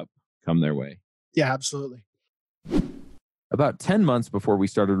backup come their way. Yeah, absolutely. About 10 months before we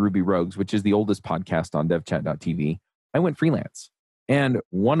started Ruby Rogues, which is the oldest podcast on devchat.tv, I went freelance. And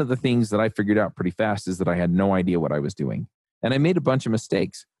one of the things that I figured out pretty fast is that I had no idea what I was doing. And I made a bunch of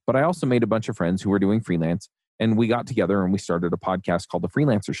mistakes, but I also made a bunch of friends who were doing freelance. And we got together and we started a podcast called The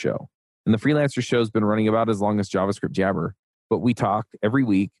Freelancer Show. And The Freelancer Show has been running about as long as JavaScript Jabber. But we talked every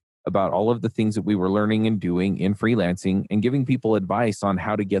week about all of the things that we were learning and doing in freelancing, and giving people advice on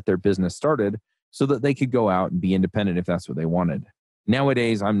how to get their business started so that they could go out and be independent if that's what they wanted.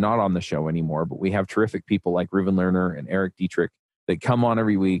 Nowadays, I'm not on the show anymore, but we have terrific people like Reuven Lerner and Eric Dietrich that come on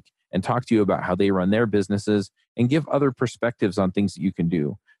every week and talk to you about how they run their businesses and give other perspectives on things that you can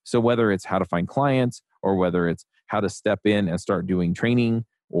do. So whether it's how to find clients, or whether it's how to step in and start doing training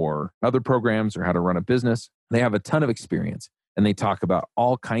or other programs, or how to run a business, they have a ton of experience. And they talk about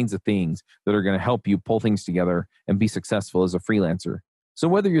all kinds of things that are going to help you pull things together and be successful as a freelancer. So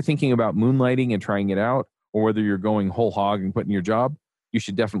whether you're thinking about moonlighting and trying it out, or whether you're going whole hog and quitting your job, you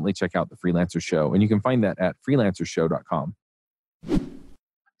should definitely check out The Freelancer Show. And you can find that at freelancershow.com.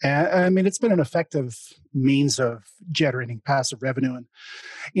 It's been an effective means of generating passive revenue. And,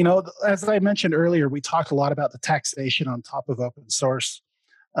 as I mentioned earlier, we talked a lot about the taxation on top of open source.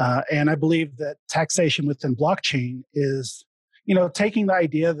 And I believe that taxation within blockchain is, taking the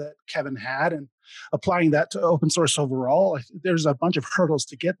idea that Kevin had and applying that to open source overall. There's a bunch of hurdles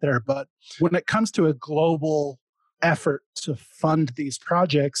to get there. But when it comes to a global effort to fund these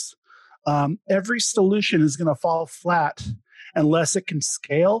projects, every solution is going to fall flat unless it can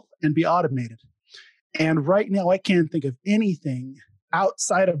scale and be automated. And right now, I can't think of anything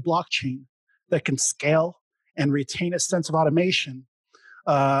outside of blockchain that can scale and retain a sense of automation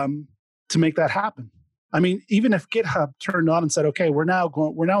to make that happen. Even if GitHub turned on and said, "Okay, we're now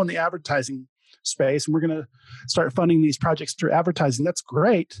in the advertising space, and we're going to start funding these projects through advertising," that's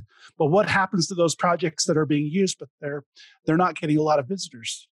great. But what happens to those projects that are being used, but they're not getting a lot of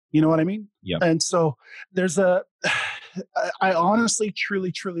visitors? You know what I mean? Yeah. And so I honestly,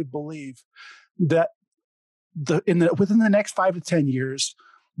 truly, truly believe that within the next 5 to 10 years,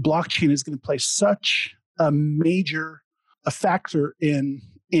 blockchain is going to play such a major factor in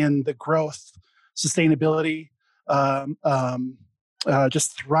the growth, sustainability,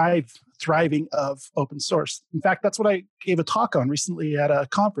 just thriving of open source. In fact, that's what I gave a talk on recently at a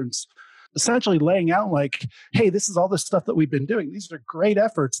conference, essentially laying out like, hey, this is all the stuff that we've been doing. These are great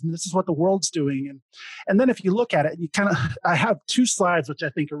efforts, and this is what the world's doing. And then if you look at it, you I have 2 slides which I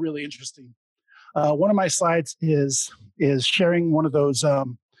think are really interesting. One of my slides is sharing one of those or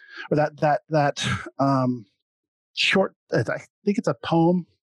that short. I think it's a poem.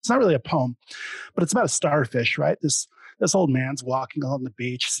 It's not really a poem, but it's about a starfish, right? This old man's walking along the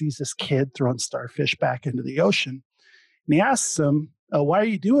beach, sees this kid throwing starfish back into the ocean, and he asks him, "Why are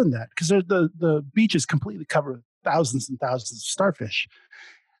you doing that?" Because the beach is completely covered with thousands and thousands of starfish.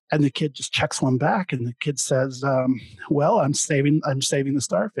 And the kid just checks one back, and the kid says, "Well, I'm saving the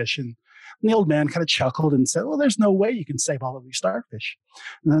starfish." And the old man kind of chuckled and said, "Well, there's no way you can save all of these starfish."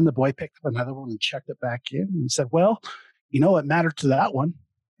 And then the boy picked up another one and checked it back in, and he said, "Well, it mattered to that one."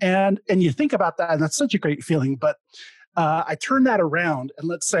 And you think about that, and that's such a great feeling. But I turn that around, and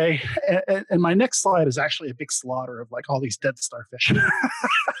let's say, and my next slide is actually a big slaughter of like all these dead starfish.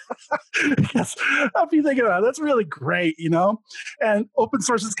 Because if you think about it, that's really great, And open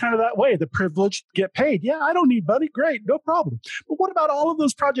source is kind of that way. The privileged get paid. Yeah, I don't need money. Great, no problem. But what about all of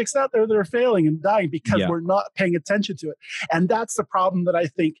those projects out there that are failing and dying because we're not paying attention to it? And that's the problem that I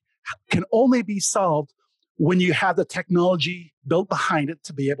think can only be solved when you have the technology built behind it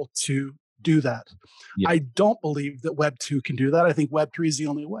to be able to do that. Yeah. I don't believe that Web 2 can do that. I think Web 3 is the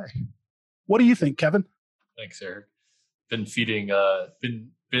only way. What do you think, Kevin? Thanks, Eric. Been feeding,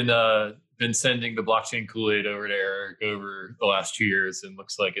 been sending the blockchain Kool-Aid over to Eric over the last 2 years, and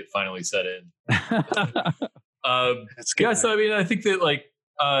looks like it finally set in. That's good. Yeah, so I mean, I think that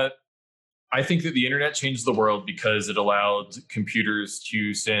I think that the internet changed the world because it allowed computers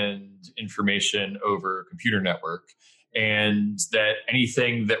to send information over a computer network, and that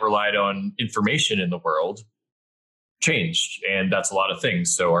anything that relied on information in the world changed. And that's a lot of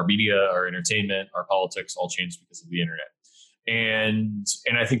things. So our media, our entertainment, our politics all changed because of the internet. And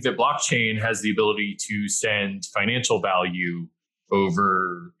I think that blockchain has the ability to send financial value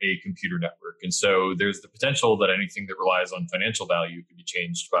over a computer network. And so there's the potential that anything that relies on financial value could be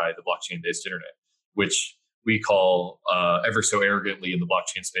changed by the blockchain-based internet, which we call ever so arrogantly in the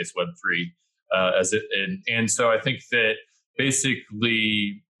blockchain space Web3. And so I think that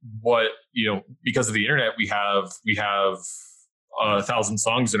basically because of the internet, we have 1,000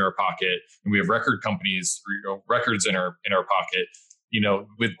 songs in our pocket, and we have record companies, records in our pocket.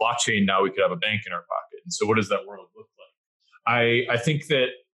 With blockchain now, we could have a bank in our pocket. And so what does that world look like? I think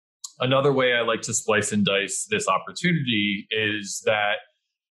that another way I like to splice and dice this opportunity is that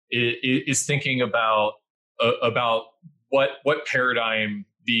it is thinking about what paradigm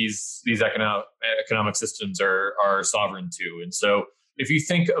these economic systems are sovereign to. And so if you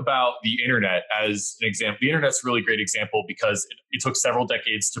think about the internet as an example, the internet's a really great example because it took several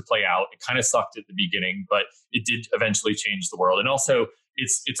decades to play out. It kind of sucked at the beginning, but it did eventually change the world. And also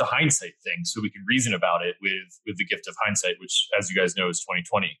it's a hindsight thing, so we can reason about it with the gift of hindsight, which, as you guys know, is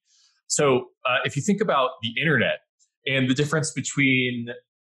 2020. So if you think about the internet and the difference between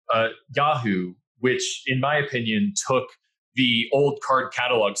Yahoo, which in my opinion took the old card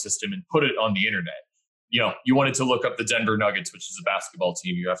catalog system and put it on the internet. You wanted to look up the Denver Nuggets, which is a basketball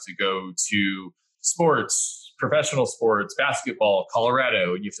team. You have to go to sports, professional sports, basketball,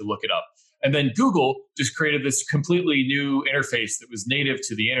 Colorado, and you have to look it up. And then Google just created this completely new interface that was native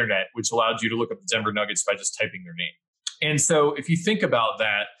to the internet, which allowed you to look up the Denver Nuggets by just typing their name. And so if you think about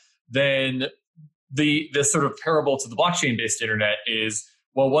that, then the sort of parable to the blockchain-based internet is,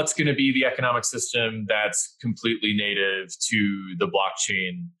 well, what's going to be the economic system that's completely native to the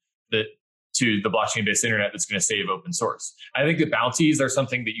blockchain-based internet that's going to save open source? I think that bounties are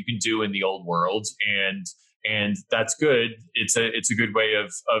something that you can do in the old world, and that's good. It's a good way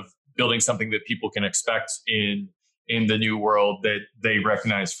of building something that people can expect in the new world that they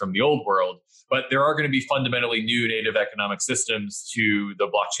recognize from the old world. But there are going to be fundamentally new native economic systems to the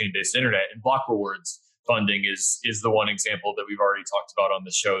blockchain-based internet, and block rewards funding is the one example that we've already talked about on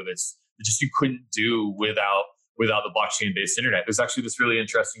the show that just you couldn't do without the blockchain-based internet. There's actually this really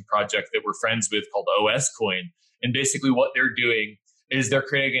interesting project that we're friends with called OSCoin. And basically what they're doing is they're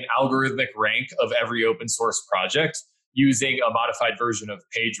creating an algorithmic rank of every open source project using a modified version of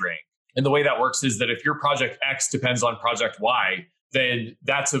PageRank. And the way that works is that if your project X depends on project Y, then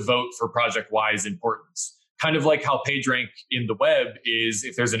that's a vote for project Y's importance. Kind of like how PageRank in the web is,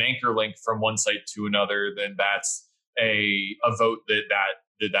 if there's an anchor link from one site to another, then that's a vote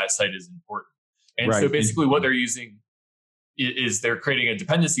that site is important. And right. So basically what they're using, is they're creating a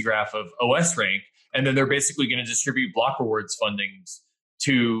dependency graph of OS rank, and then they're basically going to distribute block rewards fundings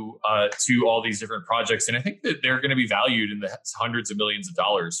to all these different projects. And I think that they're going to be valued in the hundreds of millions of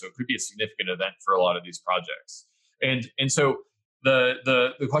dollars. So it could be a significant event for a lot of these projects. And so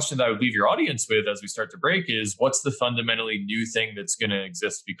the question that I would leave your audience with as we start to break is, what's the fundamentally new thing that's going to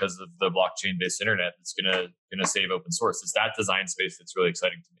exist because of the blockchain based internet that's going to save open source? It's that design space that's really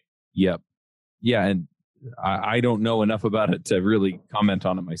exciting to me. Yep. Yeah. And I don't know enough about it to really comment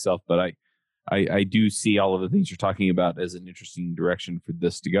on it myself, but I do see all of the things you're talking about as an interesting direction for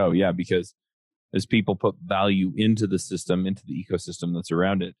this to go. Yeah, because as people put value into the system, into the ecosystem that's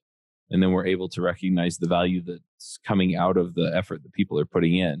around it, and then we're able to recognize the value that's coming out of the effort that people are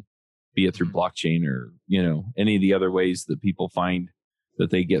putting in, be it through blockchain or, any of the other ways that people find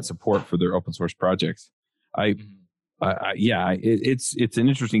that they get support for their open source projects. It's an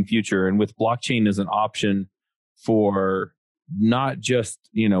interesting future. And with blockchain as an option for not just,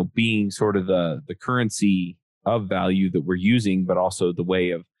 being sort of the currency of value that we're using, but also the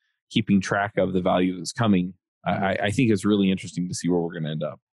way of keeping track of the value that's coming. I think it's really interesting to see where we're going to end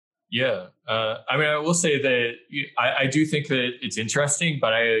up. Yeah. I will say that I do think that it's interesting,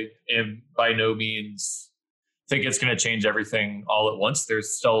 but I am by no means think it's going to change everything all at once.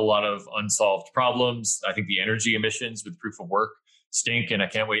 There's still a lot of unsolved problems. I think the energy emissions with proof of work stink, and I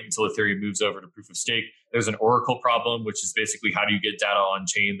can't wait until Ethereum moves over to proof of stake. There's an Oracle problem, which is basically, how do you get data on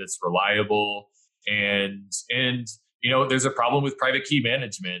chain that's reliable? And there's a problem with private key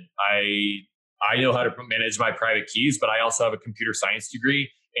management. I know how to manage my private keys, but I also have a computer science degree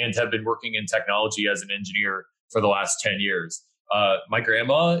and have been working in technology as an engineer for the last 10 years. My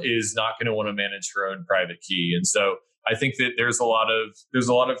grandma is not going to want to manage her own private key. And so I think that there's a lot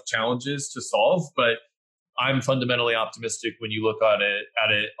of challenges to solve, but I'm fundamentally optimistic when you look at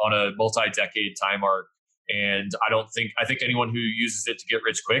it on a multi-decade time arc. And I think anyone who uses it to get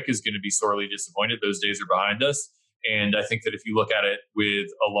rich quick is going to be sorely disappointed. Those days are behind us. And I think that if you look at it with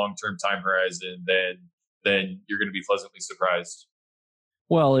a long-term time horizon, then you're going to be pleasantly surprised.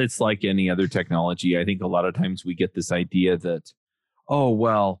 Well, it's like any other technology. I think a lot of times we get this idea that,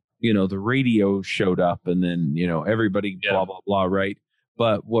 the radio showed up and then, everybody blah, blah, blah, right?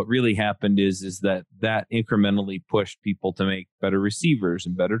 But what really happened is that incrementally pushed people to make better receivers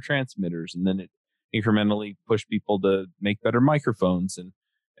and better transmitters. And then it incrementally pushed people to make better microphones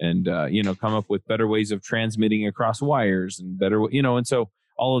and come up with better ways of transmitting across wires and better, and so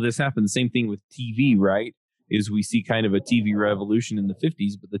all of this happened. The same thing with TV, right? Is we see kind of a TV revolution in the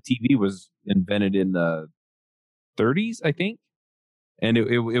 50s, but the TV was invented in the 30s, I think. And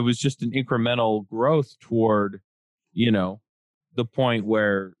it was just an incremental growth toward, the point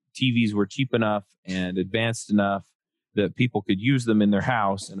where TVs were cheap enough and advanced enough that people could use them in their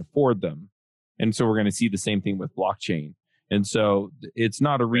house and afford them. And so we're going to see the same thing with blockchain. And so it's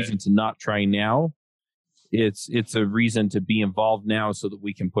not a reason to not try now. It's a reason to be involved now so that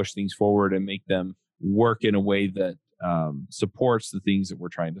we can push things forward and make them work in a way that supports the things that we're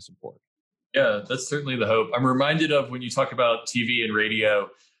trying to support. Yeah, that's certainly the hope. I'm reminded of when you talk about TV and radio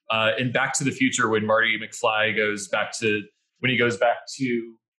in Back to the Future, when Marty McFly goes back to, what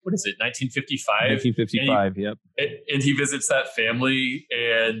is it, 1955? 1955, yep. And he visits that family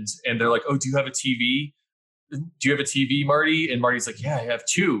and they're like, oh, do you have a TV? Do you have a TV, Marty? And Marty's like, yeah, I have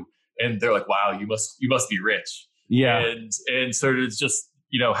two. And they're like, wow, you must be rich. Yeah. And so it's just,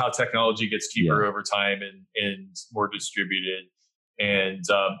 how technology gets cheaper over time and more distributed. And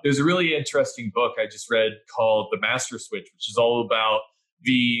there's a really interesting book I just read called The Master Switch, which is all about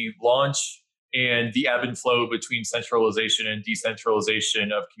the launch and the ebb and flow between centralization and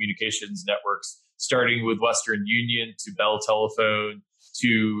decentralization of communications networks, starting with Western Union to Bell Telephone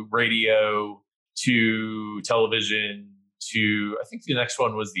to radio to television to, I think the next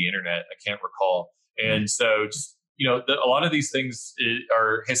one was the internet. I can't recall. And so just, a lot of these things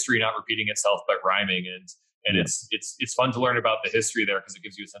are history not repeating itself, but rhyming. And it's fun to learn about the history there because it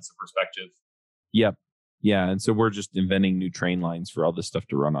gives you a sense of perspective. Yep. Yeah. And so we're just inventing new train lines for all this stuff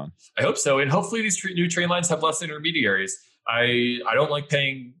to run on. I hope so. And hopefully these new train lines have less intermediaries. I don't like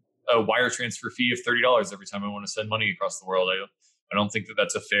paying a wire transfer fee of $30 every time I want to send money across the world. I don't think that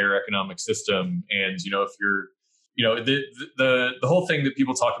that's a fair economic system. And, if you're, the whole thing that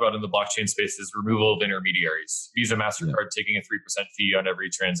people talk about in the blockchain space is removal of intermediaries. Visa, MasterCard taking a 3% fee on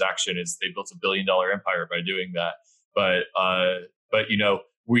every transaction they built $1 billion empire by doing that. But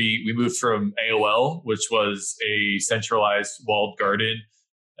we moved from AOL, which was a centralized walled garden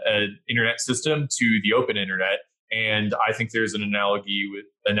internet system, to the open internet. And I think there's an analogy with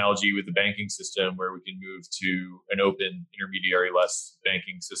the banking system where we can move to an open intermediary-less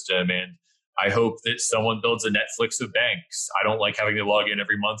banking system. And I hope that someone builds a Netflix of banks. I don't like having to log in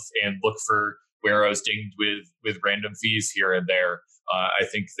every month and look for where I was dinged with random fees here and there. I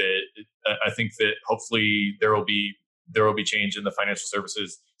think that hopefully there will be change in the financial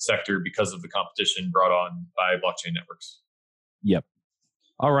services sector because of the competition brought on by blockchain networks. Yep.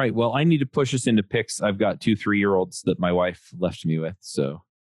 All right. Well, I need to push us into picks. I've got 2 3-year-olds that my wife left me with. So,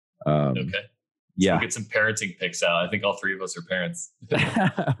 okay. Yeah. So we'll get some parenting picks out. I think all 3 of us are parents.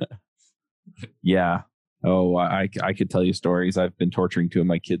 Yeah. Oh, I could tell you stories. I've been torturing 2 of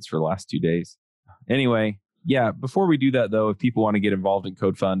my kids for the last 2 days. Anyway, yeah. Before we do that, though, if people want to get involved in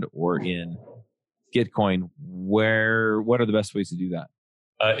CodeFund or in Gitcoin, what are the best ways to do that?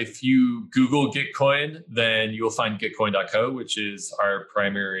 If you Google Gitcoin, then you'll find Gitcoin.co, which is our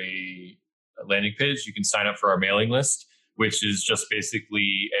primary landing page. You can sign up for our mailing list, which is just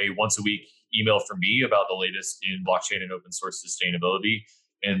basically a once a week email from me about the latest in blockchain and open source sustainability.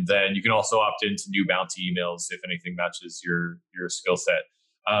 And then you can also opt into new bounty emails if anything matches your skill set.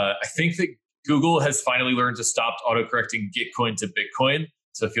 I think that Google has finally learned to stop autocorrecting Gitcoin to Bitcoin.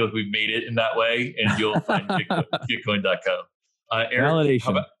 So I feel like we've made it in that way, and you'll find Gitcoin.co. Eric,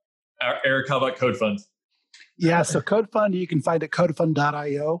 how about CodeFund? Yeah, so CodeFund, you can find at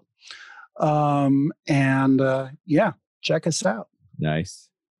codefund.io. Check us out. Nice.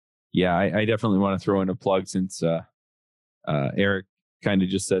 Yeah, I definitely want to throw in a plug since Eric kind of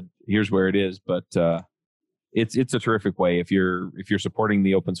just said, here's where it is. But it's a terrific way. If you're supporting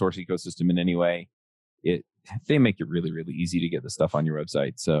the open source ecosystem in any way, they make it really, really easy to get the stuff on your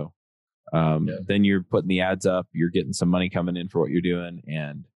website. So then you're putting the ads up, you're getting some money coming in for what you're doing.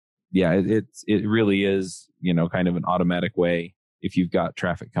 And yeah, it really is, kind of an automatic way if you've got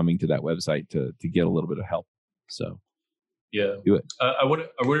traffic coming to that website to get a little bit of help. So yeah, do it. I want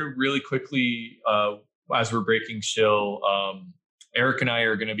to really quickly, as we're breaking shill, Eric and I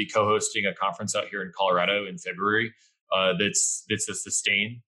are going to be co-hosting a conference out here in Colorado in February. That's a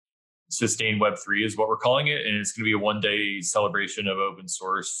Sustain Web3 is what we're calling it, and it's going to be a one-day celebration of open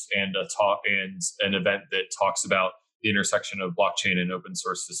source and a talk and an event that talks about the intersection of blockchain and open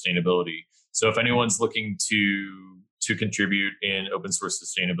source sustainability. So if anyone's looking to contribute in open source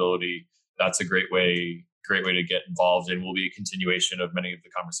sustainability, that's a great way to get involved, and will be a continuation of many of the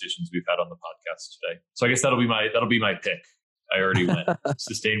conversations we've had on the podcast today. So I guess that'll be my pick. I already went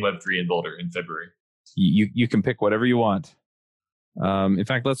Sustain Web3 in Boulder in February. You can pick whatever you want. In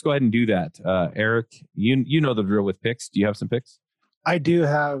fact, let's go ahead and do that. Eric, you know the drill with picks. Do you have some picks? I do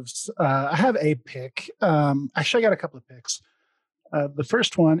have. I have a pick. Actually, I got a couple of picks. The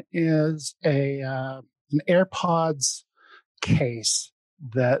first one is an AirPods case.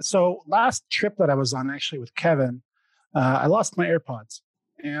 So last trip that I was on, actually with Kevin, I lost my AirPods,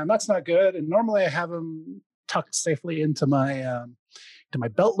 and that's not good. And normally I have them tucked safely into my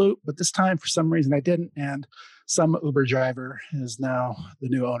belt loop, but this time for some reason I didn't, and some Uber driver is now the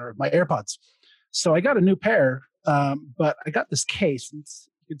new owner of my AirPods. So I got a new pair, but I got this case. And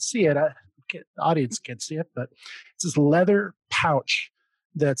you can see it. The audience can't see it, but it's this leather pouch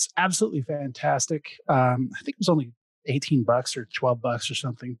that's absolutely fantastic. I think it was only $18 or $12 or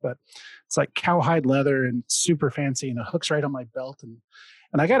something, but it's like cowhide leather and super fancy, and it hooks right on my belt.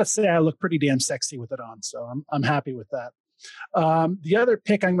 And I got to say, I look pretty damn sexy with it on. So I'm happy with that. The other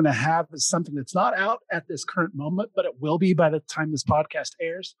pick I'm going to have is something that's not out at this current moment, but it will be by the time this podcast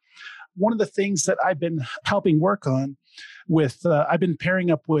airs. One of the things that I've been helping work on with, I've been pairing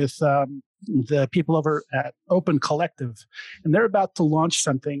up with the people over at Open Collective, and they're about to launch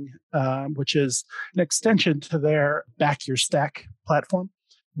something which is an extension to their Back Your Stack platform.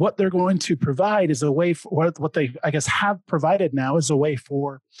 What they're going to provide is a way for what they, I guess, have provided now is a way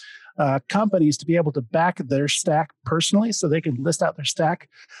for companies to be able to back their stack personally, so they can list out their stack,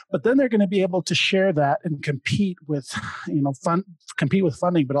 but then they're going to be able to share that and compete with, compete with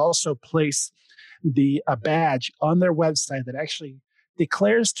funding, but also place a badge on their website that actually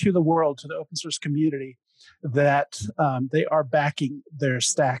declares to the world, to the open source community, that they are backing their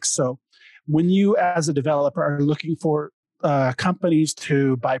stacks. So when you, as a developer, are looking for companies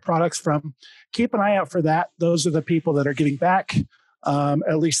to buy products from, keep an eye out for that. Those are the people that are giving back.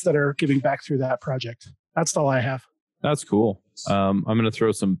 At least that are giving back through that project. That's all I have. That's cool. I'm going to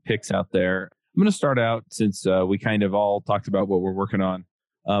throw some picks out there. I'm going to start out, since we kind of all talked about what we're working on.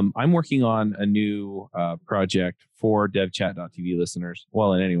 I'm working on a new project for devchat.tv listeners,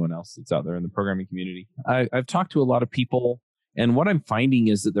 well, and anyone else that's out there in the programming community. I've talked to a lot of people, and what I'm finding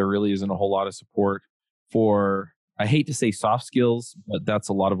is that there really isn't a whole lot of support for, I hate to say soft skills, but that's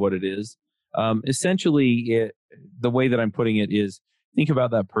a lot of what it is. Essentially, the way that I'm putting it is, think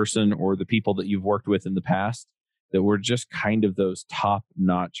about that person or the people that you've worked with in the past that were just kind of those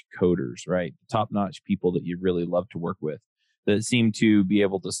top-notch coders, right? Top-notch people that you really love to work with, that seemed to be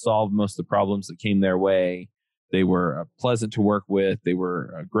able to solve most of the problems that came their way. They were pleasant to work with. They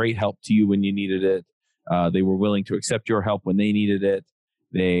were a great help to you when you needed it. They were willing to accept your help when they needed it.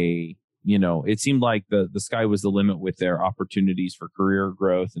 They, it seemed like the sky was the limit with their opportunities for career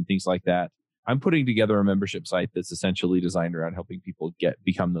growth and things like that. I'm putting together a membership site that's essentially designed around helping people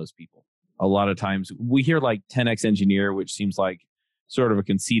become those people. A lot of times we hear like 10x engineer, which seems like sort of a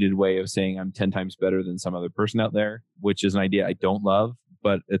conceited way of saying I'm 10 times better than some other person out there, which is an idea I don't love.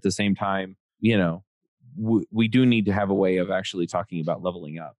 But at the same time, we do need to have a way of actually talking about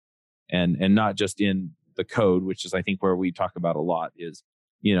leveling up and not just in the code, which is I think where we talk about a lot is,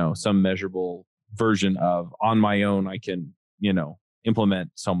 some measurable version of on my own, I can,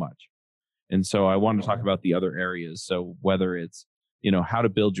 implement so much. And so I want to talk about the other areas. So whether it's, how to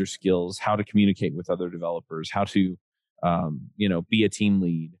build your skills, how to communicate with other developers, how to, be a team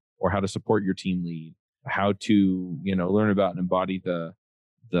lead or how to support your team lead, how to, learn about and embody the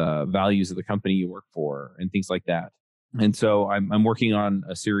values of the company you work for and things like that. And so I'm working on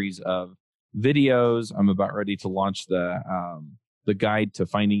a series of videos. I'm about ready to launch the guide to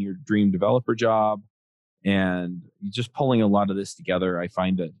finding your dream developer job, and just pulling a lot of this together. I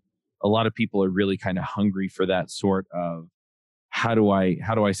find that a lot of people are really kind of hungry for that sort of how do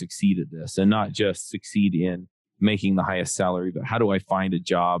I succeed at this, and not just succeed in making the highest salary, but how do I find a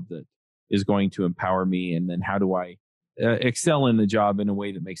job that is going to empower me, and then how do I excel in the job in a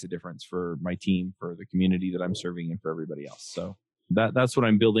way that makes a difference for my team, for the community that I'm serving, and for everybody else. So that's what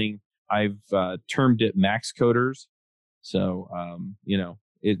I'm building. I've termed it Max Coders. So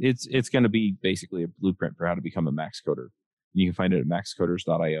it's going to be basically a blueprint for how to become a Max Coder. You can find it at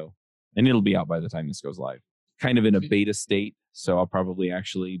maxcoders.io, and it'll be out by the time this goes live. Kind of in a beta state, so I'll probably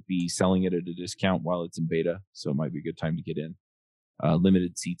actually be selling it at a discount while it's in beta. So it might be a good time to get in.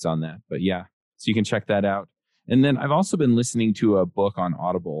 Limited seats on that, but yeah, so you can check that out. And then I've also been listening to a book on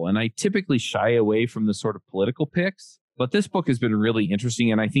Audible, and I typically shy away from the sort of political picks, but this book has been really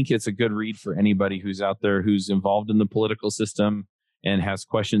interesting, and I think it's a good read for anybody who's out there who's involved in the political system and has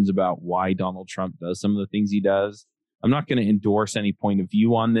questions about why Donald Trump does some of the things he does. I'm not going to endorse any point of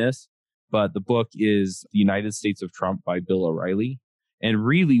view on this, but the book is The United States of Trump by Bill O'Reilly. And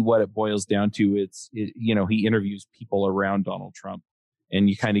really what it boils down to, he interviews people around Donald Trump, and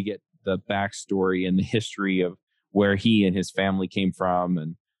you kind of get the backstory and the history of where he and his family came from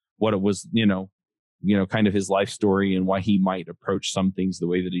and what it was, kind of his life story and why he might approach some things the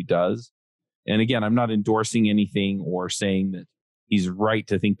way that he does. And again, I'm not endorsing anything or saying that he's right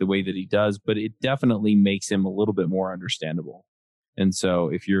to think the way that he does, but it definitely makes him a little bit more understandable. And so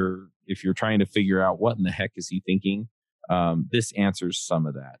if you're trying to figure out what in the heck is he thinking, this answers some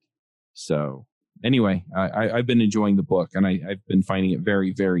of that. So anyway, I've been enjoying the book, and I've been finding it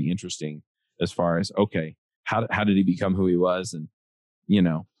very, very interesting as far as, okay, how did he become who he was? And,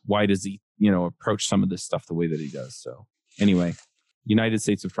 why does he, approach some of this stuff the way that he does? So anyway, United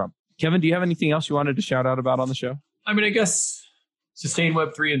States of Trump. Kevin, do you have anything else you wanted to shout out about on the show? I mean, I guess Sustain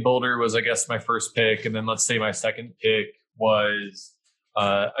Web3 in Boulder was, my first pick. And then let's say my second pick was,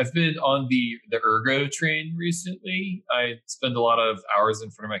 I've been on the Ergo train recently. I spend a lot of hours in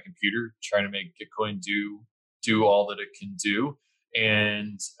front of my computer trying to make Gitcoin do all that it can do.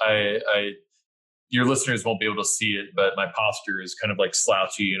 And your listeners won't be able to see it, but my posture is kind of like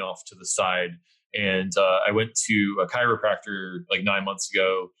slouchy and off to the side. And I went to a chiropractor like 9 months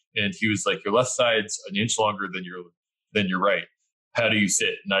ago, and he was like, "Your left side's an inch longer than your right. How do you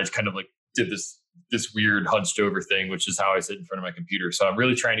sit?" And I just kind of like did this weird hunched over thing, which is how I sit in front of my computer. So I'm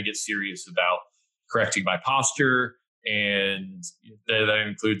really trying to get serious about correcting my posture. And that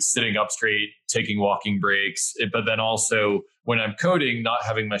includes sitting up straight, taking walking breaks, but then also when I'm coding, not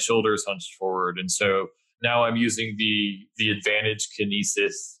having my shoulders hunched forward. And so now I'm using the Advantage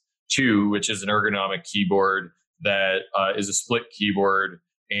Kinesis 2, which is an ergonomic keyboard that is a split keyboard.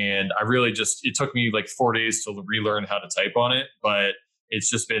 And I really it took me like 4 days to relearn how to type on it, but it's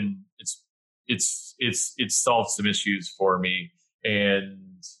just been, it's solved some issues for me. And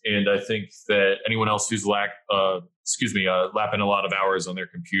I think that anyone else who's lapping a lot of hours on their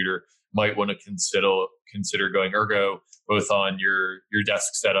computer might want to consider going Ergo, both on your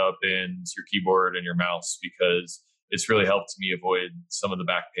desk setup and your keyboard and your mouse, because it's really helped me avoid some of the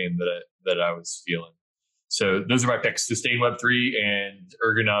back pain that I was feeling. So those are my picks: Sustain Web3 and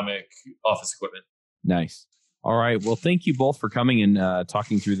ergonomic office equipment. Nice. All right. Well, thank you both for coming and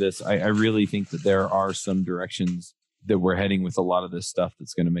talking through this. I really think that there are some directions that we're heading with a lot of this stuff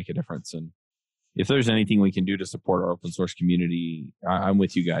that's going to make a difference. And if there's anything we can do to support our open source community, I'm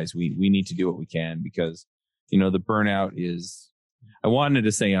with you guys. We need to do what we can, because the burnout is, I wanted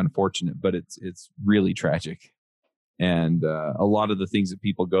to say unfortunate, but it's really tragic. And a lot of the things that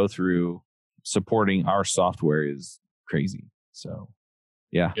people go through supporting our software is crazy. So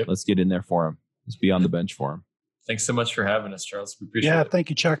yeah, Let's get in there for them. Let's be on the bench for them. Thanks so much for having us, Charles. We appreciate it. Yeah, thank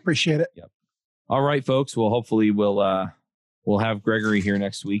you, Chuck. Appreciate it. Yep. All right, folks. Well, hopefully we'll have Gregory here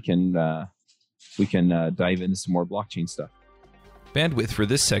next week, and we can dive into some more blockchain stuff. Bandwidth for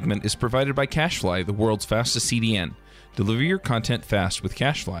this segment is provided by CacheFly, the world's fastest CDN. Deliver your content fast with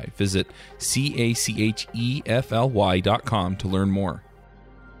CacheFly. Visit CACHEFLY.com to learn more.